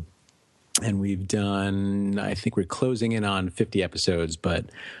 And we've done, I think we're closing in on 50 episodes, but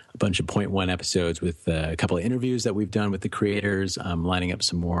a bunch of 0.1 episodes with a couple of interviews that we've done with the creators, lining up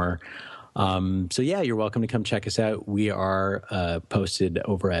some more. So yeah, you're welcome to come check us out. We are posted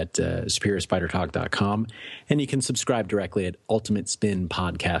over at superiorspidertalk.com, and you can subscribe directly at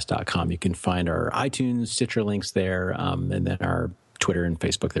ultimatespinpodcast.com. You can find our iTunes, Stitcher links there, and then our Twitter and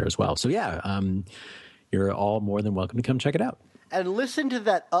Facebook there as well. So yeah, you're all more than welcome to come check it out. And listen to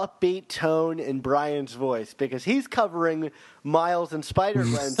that upbeat tone in Brian's voice, because he's covering Miles and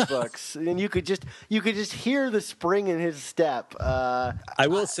Spider-Gwen's books, and you could just hear the spring in his step. I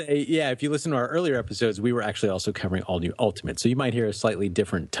will say, yeah, if you listen to our earlier episodes, we were actually also covering All New Ultimate, so you might hear a slightly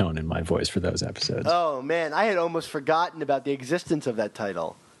different tone in my voice for those episodes. Oh man, I had almost forgotten about the existence of that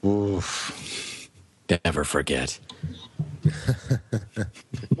title. Oof. Never forget.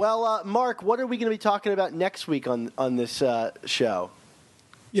 Well, Mark, what are we going to be talking about next week on this show?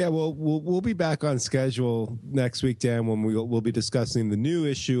 Yeah, well, we'll be back on schedule next week, Dan, when we'll be discussing the new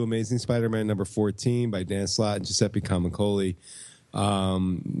issue, Amazing Spider-Man number 14 by Dan Slott and Giuseppe Camuncoli.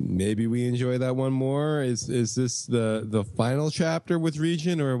 Maybe we enjoy that one more. Is this the final chapter with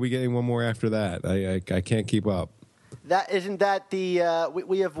Region, or are we getting one more after that? I can't keep up. Isn't that the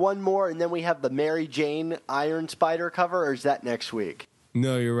we have one more, and then we have the Mary Jane Iron Spider cover, or is that next week?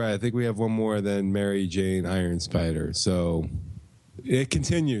 No, you're right. I think we have one more than Mary Jane Iron Spider. So it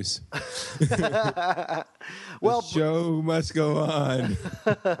continues. Well, the show must go on.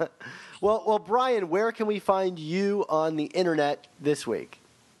 well, Brian, where can we find you on the internet this week?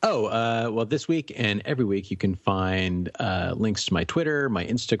 Well, this week and every week you can find links to my Twitter, my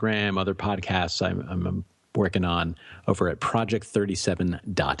Instagram, other podcasts I'm working on over at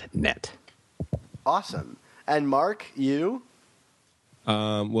project37.net. Awesome. And Mark, you?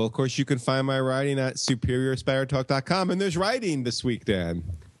 Well, of course, you can find my writing at superiorspidertalk.com. And there's writing this week, Dan.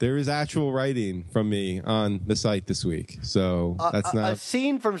 There is actual writing from me on the site this week. So that's not... A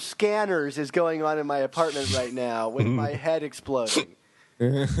scene from Scanners is going on in my apartment right now with my head exploding.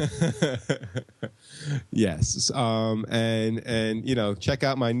 Yes. And check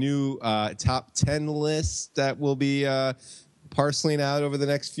out my new top 10 list that will be parceling out over the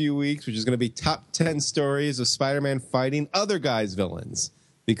next few weeks, which is going to be top 10 stories of Spider-Man fighting other guys' villains.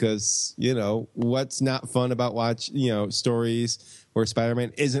 Because, what's not fun about stories where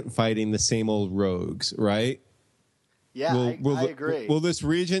Spider-Man isn't fighting the same old rogues, right? Yeah, I agree. Will this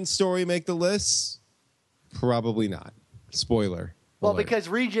Regent story make the list? Probably not. Spoiler. Well, because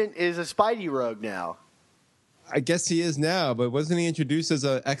Regent is a Spidey rogue now. I guess he is now, but wasn't he introduced as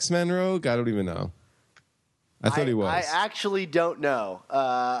an X-Men rogue? I don't even know. I thought he was. I actually don't know,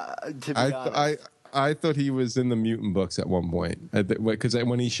 to be honest. I thought he was in the Mutant books at one point. Because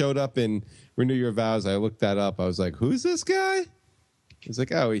when he showed up in Renew Your Vows, I looked that up. I was like, who's this guy? He's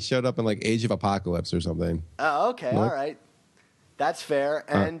like, he showed up in like Age of Apocalypse or something. Oh, okay. Nope. All right. That's fair.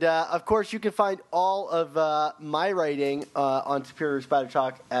 And, of course, you can find all of my writing on Superior Spider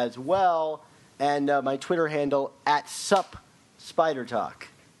Talk as well, and my Twitter handle at @SupSpiderTalk.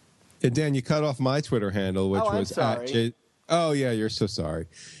 And Dan, you cut off my Twitter handle, which was sorry. Oh, yeah, you're so sorry.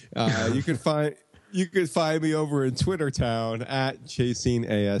 You can find me over in Twitter Town at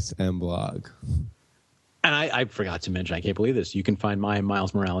ChasingASMblog. And I forgot to mention, I can't believe this, you can find my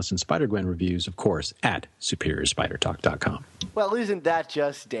Miles Morales and Spider-Gwen reviews, of course, at SuperiorSpiderTalk.com. Well, isn't that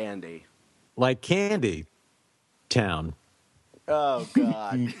just dandy? Like Candy Town. Oh,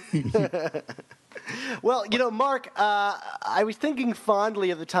 God. Well, Mark, I was thinking fondly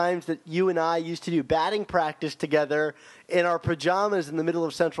of the times that you and I used to do batting practice together in our pajamas in the middle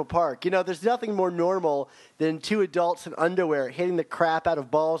of Central Park. There's nothing more normal than two adults in underwear hitting the crap out of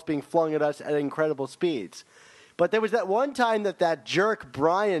balls being flung at us at incredible speeds. But there was that one time that jerk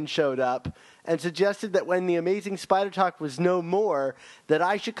Brian showed up and suggested that when the Amazing Spider Talk was no more, that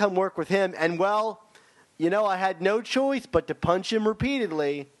I should come work with him. And, well, I had no choice but to punch him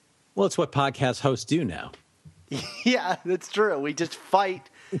repeatedly. Well, it's what podcast hosts do now. Yeah, that's true. We just fight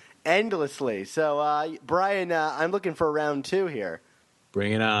endlessly. So, Brian, I'm looking for round 2 here.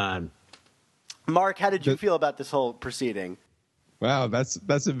 Bring it on. Mark, how did you feel about this whole proceeding? Wow,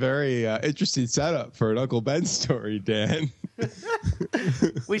 that's a very interesting setup for an Uncle Ben story, Dan.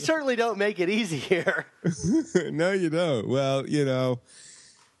 We certainly don't make it easy here. No, you don't. Well,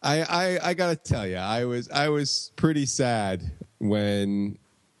 I got to tell you, I was pretty sad when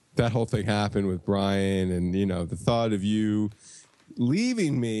that whole thing happened with Brian, and the thought of you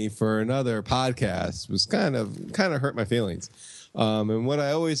leaving me for another podcast was kind of hurt my feelings. And what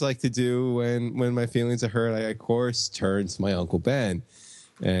I always like to do when my feelings are hurt, I of course turn to my Uncle Ben,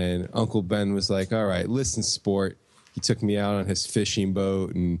 and Uncle Ben was like, "All right, listen, sport." He took me out on his fishing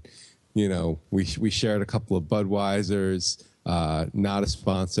boat, and we shared a couple of Budweisers, not a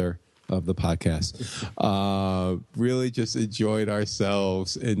sponsor of the podcast. Really just enjoyed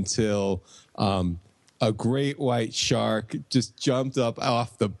ourselves until a great white shark just jumped up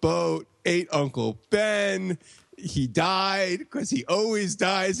off the boat, ate Uncle Ben, he died because he always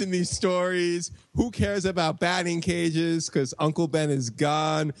dies in these stories. Who cares about batting cages because Uncle Ben is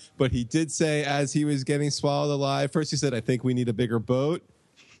gone? But he did say as he was getting swallowed alive, first he said, I think we need a bigger boat.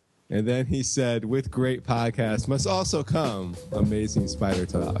 And then he said, with great podcast must also come amazing spider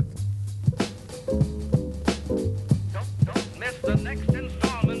talk. Don't miss the next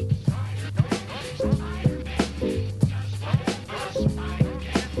installment.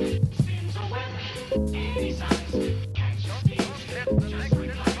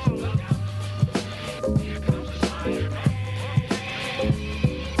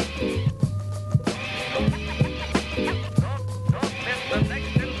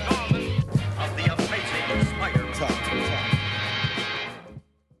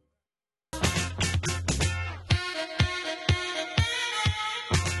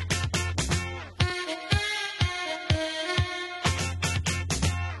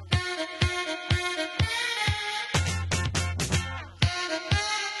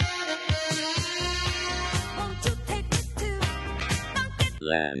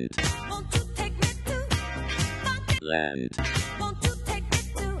 Land. Won't you take me to Funky Land. Won't you take me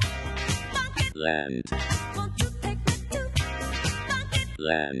to Funky Land. Won't you take me to Funky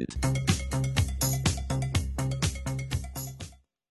Land.